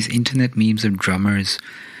see these internet memes of drummers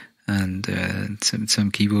and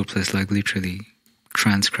some keyboard players literally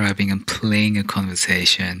transcribing and playing a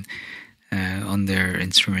conversation on their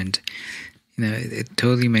instrument. It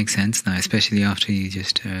totally makes sense now, especially after you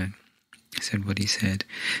just said what you said.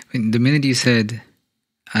 I mean, the minute you said,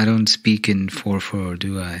 I don't speak in 4/4,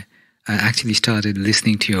 do I? I actually started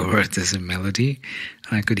listening to your words as a melody,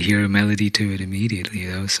 and I could hear a melody to it immediately.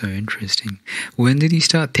 That was so interesting. When did you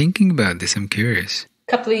start thinking about this? I'm curious.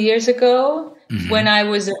 A couple of years ago, when I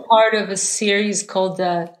was a part of a series called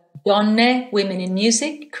Donne, Women in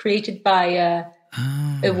Music, created by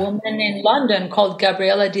a woman in London called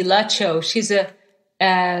Gabriella Di Laccio. She's a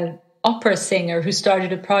opera singer who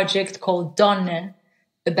started a project called Donne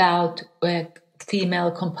about female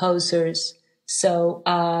composers. So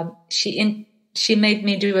she made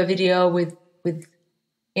me do a video with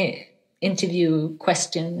interview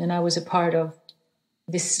question, and I was a part of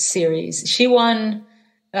this series. She won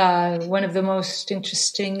one of the most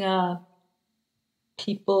interesting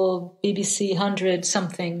people, BBC 100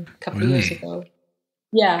 something, a couple of years ago.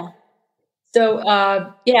 Yeah. So,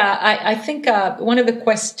 I think one of the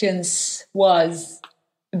questions was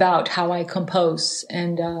about how I compose.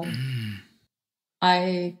 And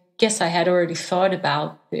I guess I had already thought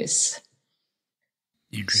about this.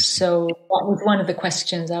 Interesting. So that was one of the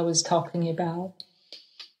questions I was talking about.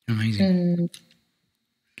 Amazing.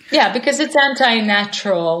 Yeah, because it's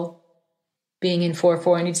anti-natural being in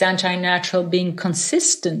 4/4, and it's anti-natural being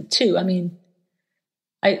consistent too. I mean,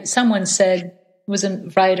 someone said, was a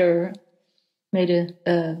writer, made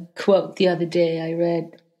a quote the other day I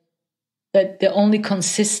read, that the only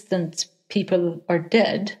consistent people are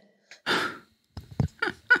dead. I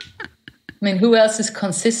mean, who else is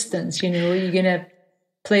consistent? You know, you're going to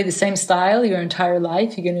play the same style your entire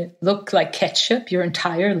life. You're going to look like ketchup your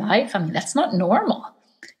entire life. I mean, that's not normal.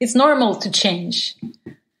 It's normal to change.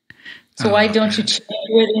 So why don't you change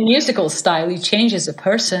with a musical style? You change as a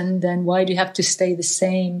person, then why do you have to stay the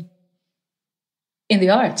same in the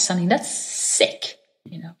arts? I mean, that's sick,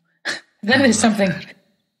 you know. Then there's something... That.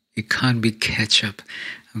 You can't be ketchup.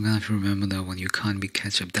 I'm going to have to remember that one. You can't be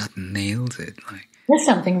ketchup. That nails it. Like, there's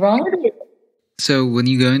something wrong with it. So when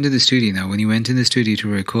you go into the studio now, when you went in the studio to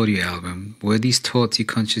record your album, were these thoughts you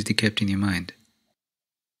consciously kept in your mind?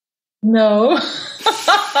 No.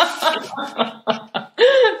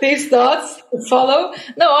 These thoughts follow?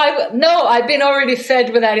 No, I've been already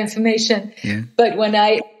fed with that information. Yeah. But when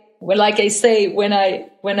I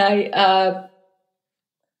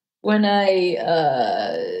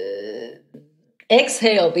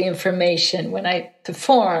exhale the information, when I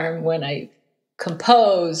perform, when I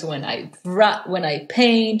compose, when I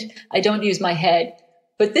paint, I don't use my head.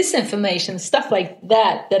 But this information, stuff like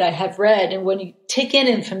that I have read, and when you take in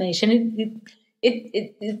information,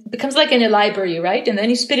 it becomes like in a library, right? And then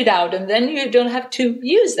you spit it out, and then you don't have to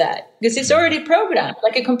use that because it's already programmed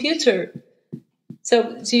like a computer.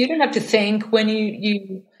 So you don't have to think when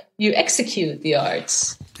you execute the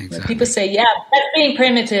arts. Exactly. People say, yeah, that's being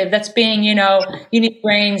primitive. That's being, you need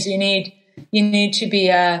brains. You need to be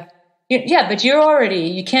but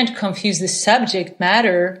you can't confuse the subject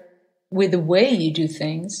matter with the way you do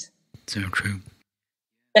things. So true.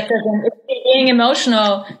 That doesn't, being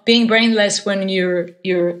emotional, being brainless when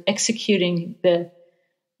you're executing the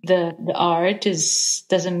art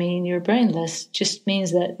doesn't mean you're brainless. It just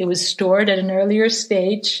means that it was stored at an earlier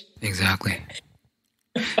stage. Exactly.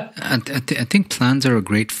 I think plans are a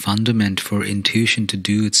great fundament for intuition to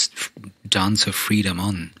do its dance of freedom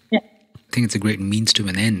on. Yeah. I think it's a great means to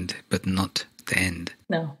an end, but not the end.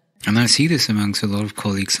 No. And I see this amongst a lot of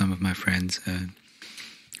colleagues, some of my friends,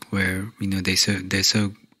 where they're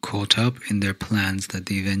so caught up in their plans that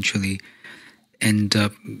they eventually end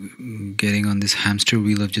up getting on this hamster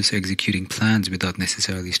wheel of just executing plans without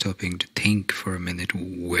necessarily stopping to think for a minute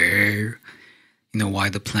why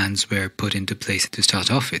the plans were put into place to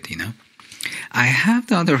start off with. I have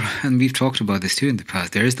the other, and we've talked about this too in the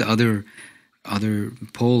past. There is the other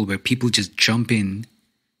pole where people just jump in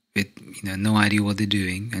with no idea what they're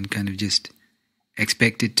doing and kind of just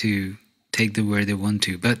expect it to take them where they want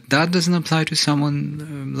to. But that doesn't apply to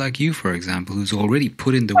someone like you, for example, who's already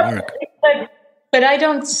put in the work. But I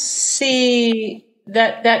don't see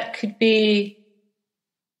that could be...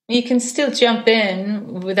 You can still jump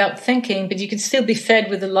in without thinking, but you can still be fed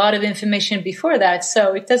with a lot of information before that.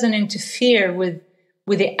 So it doesn't interfere with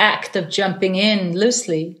the act of jumping in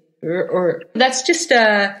loosely. Or that's just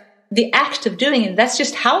the act of doing it. That's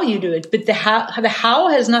just how you do it. But the how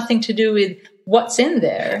has nothing to do with what's in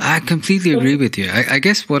there. I completely agree with you. I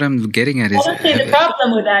guess what I'm getting at is... I don't see the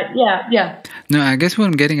problem with that. Yeah. No, I guess what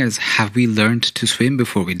I'm getting at is, have we learned to swim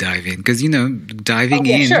before we dive in? Because, diving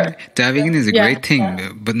in is a great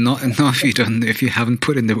thing, but not if you haven't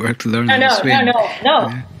put in the work to learn how to swim. No.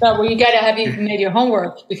 Yeah. Well, you got to have made your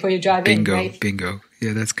homework before you dive in, right? Bingo.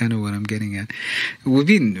 Yeah, that's kind of what I'm getting at. We've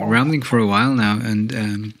been rambling for a while now,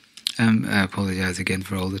 and I apologize again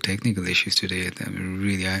for all the technical issues today.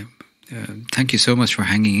 Thank you so much for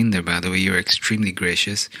hanging in there, by the way. You're extremely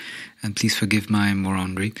gracious, and please forgive my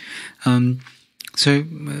moronry. So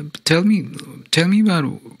tell me about,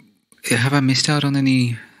 have I missed out on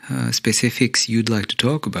any specifics you'd like to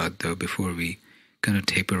talk about, though, before we kind of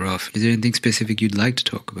taper off? Is there anything specific you'd like to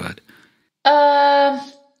talk about?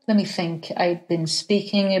 Let me think. I've been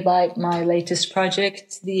speaking about my latest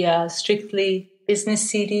project, the Strictly Business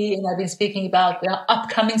CD, and I've been speaking about the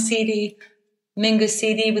upcoming CD, Mingus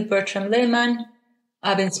CD with Bertram Lehman.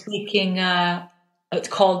 I've been speaking, it's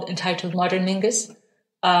entitled Modern Mingus.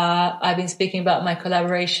 I've been speaking about my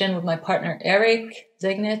collaboration with my partner Eric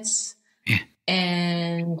Zegnitz. Yeah.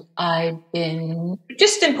 And I've been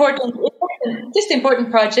just important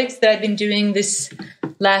projects that I've been doing this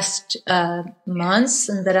last months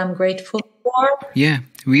and that I'm grateful for. Yeah,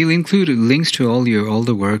 we'll include links to all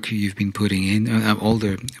the work you've been putting in, all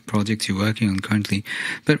the projects you're working on currently.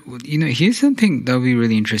 But here's something that would be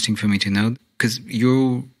really interesting for me to know, because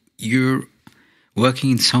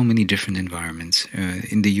working in so many different environments.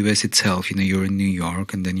 In the US itself, you're in New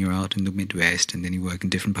York, and then you're out in the Midwest, and then you work in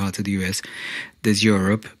different parts of the US. There's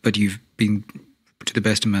Europe, but you've been, to the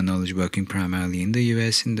best of my knowledge, working primarily in the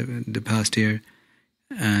US in the past year.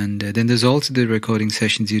 And then there's also the recording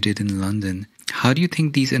sessions you did in London. How do you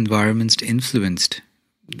think these environments influenced?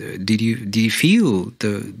 Did you feel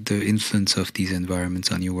the influence of these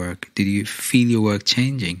environments on your work? Did you feel your work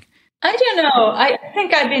changing? I don't know. I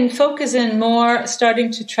think I've been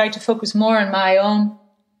starting to try to focus more on my own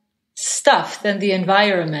stuff than the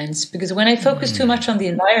environments, because when I focus too much on the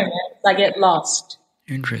environment, I get lost.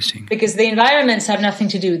 Interesting. Because the environments have nothing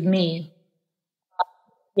to do with me.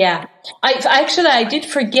 Yeah. I did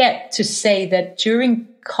forget to say that during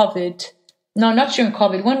COVID, no, not during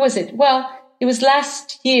COVID. When was it? Well, it was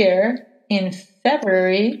last year in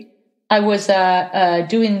February. I was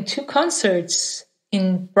doing 2 concerts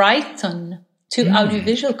in Brighton, 2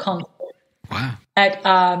 audiovisual concerts. Wow. At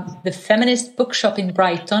the Feminist Bookshop in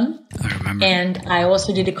Brighton. I remember. And I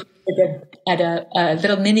also did a concert at a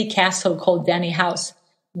little mini castle called Danny House,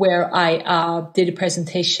 where I did a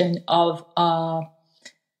presentation of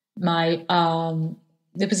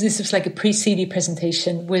this was like a pre-CD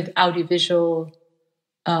presentation with audiovisual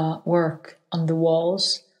work on the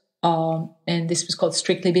walls. And this was called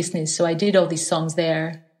Strictly Business. So I did all these songs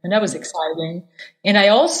there, and that was exciting. And I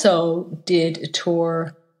also did a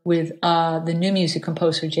tour with the new music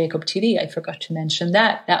composer, Jacob Tilly. I forgot to mention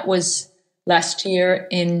that. That was last year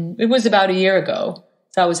it was about a year ago.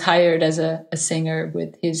 So I was hired as a singer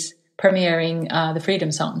with his premiering the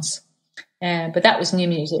Freedom Songs. But that was new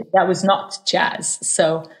music. That was not jazz.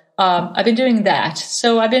 So I've been doing that.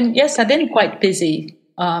 So I've been quite busy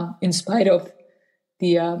in spite of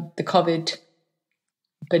the COVID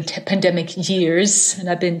pandemic years. And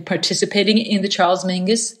I've been participating in the Charles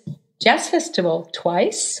Mingus Jazz Festival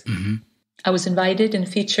twice. Mm-hmm. I was invited and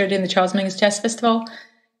featured in the Charles Mingus Jazz Festival.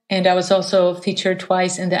 And I was also featured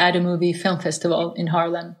twice in the Ada Movie Film Festival in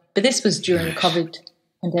Harlem. But this was during the COVID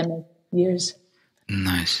pandemic years.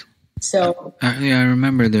 Nice. So I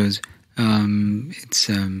remember those.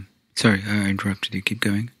 Sorry, I interrupted you. Keep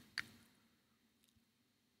going.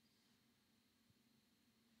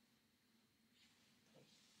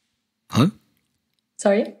 Hello?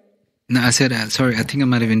 Sorry? No, I said, sorry, I think I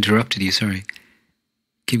might have interrupted you. Sorry.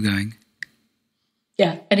 Keep going.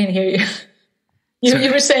 Yeah, I didn't hear you.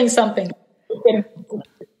 You were saying something.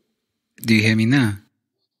 Do you hear me now?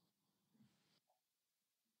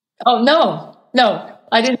 Oh, no,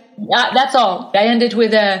 I didn't. That's all. I ended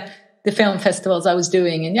with the film festivals I was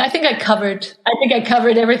doing. And I think I covered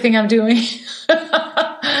everything I'm doing.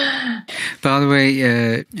 By the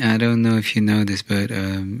way, I don't know if you know this, but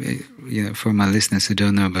for my listeners who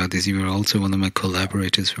don't know about this, you were also one of my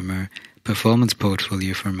collaborators for my performance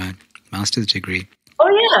portfolio for my master's degree. Oh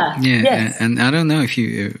yeah, yeah. Yes. And I don't know if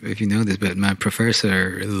you know this, but my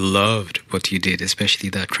professor loved what you did, especially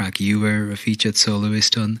that track you were a featured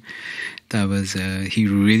soloist on. That was he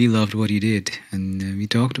really loved what you did, and we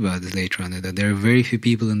talked about this later on. That there are very few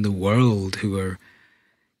people in the world who are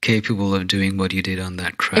capable of doing what you did on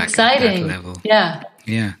that track. Exciting. At that level. Yeah.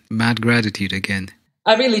 Mad gratitude again.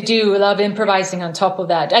 I really do love improvising on top of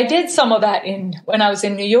that. I did some of that when I was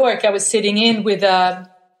in New York. I was sitting in with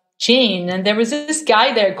Gene, and there was this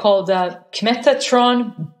guy there called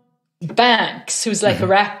Kmetatron Banks, who's like a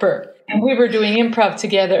rapper, and we were doing improv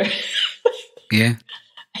together. Yeah.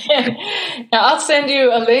 Now I'll send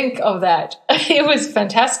you a link of that. It was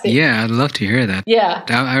fantastic. Yeah, I'd love to hear that. Yeah.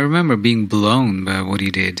 I remember being blown by what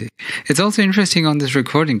he did. It's also interesting on this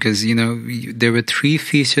recording because, there were 3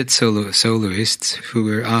 featured soloists who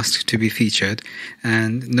were asked to be featured,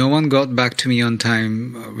 and no one got back to me on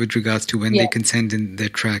time with regards to when they can send in their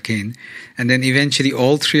track in. And then eventually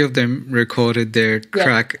all 3 of them recorded their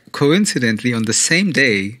track coincidentally on the same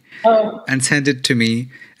day and sent it to me.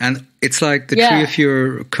 And it's like the 3 of you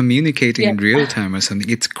are communicating in real time or something.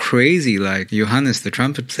 It's crazy. Like Johannes, the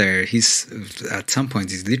trumpet player, at some point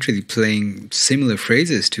he's literally playing similar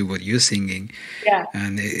phrases to what you're singing. Yeah.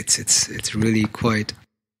 And it's really quite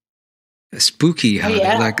spooky how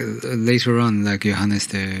later on, like Johannes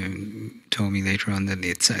told me later on, that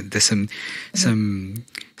there's some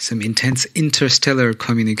intense interstellar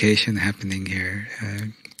communication happening here.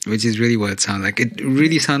 Which is really what it sounded like. It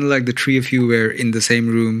really sounded like the 3 of you were in the same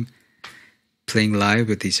room playing live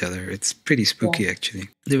with each other. It's pretty spooky, actually.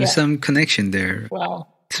 There was some connection there. Wow.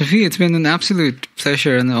 Sophie, it's been an absolute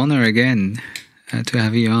pleasure and honor again to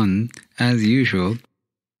have you on, as usual.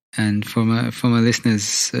 And for my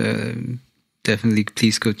listeners, definitely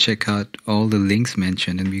please go check out all the links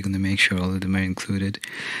mentioned, and we're going to make sure all of them are included.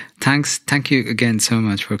 Thank you again so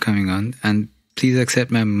much for coming on. And Please accept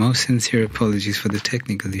my most sincere apologies for the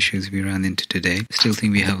technical issues we ran into today. Still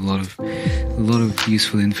think we have a lot of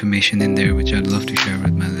useful information in there, which I'd love to share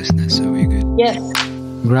with my listeners. So we're good. Yes.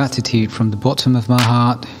 Gratitude from the bottom of my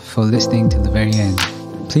heart for listening to the very end.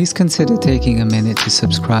 Please consider taking a minute to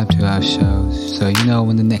subscribe to our show so you know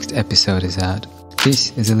when the next episode is out.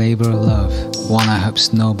 This is a labour of love, one I hope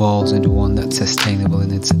snowballs into one that's sustainable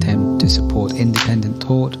in its attempt to support independent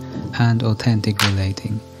thought and authentic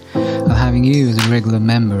relating. And having you as a regular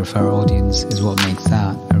member of our audience is what makes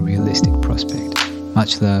that a realistic prospect.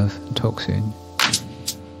 Much love, and talk soon.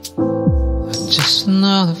 Just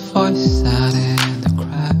another voice out there.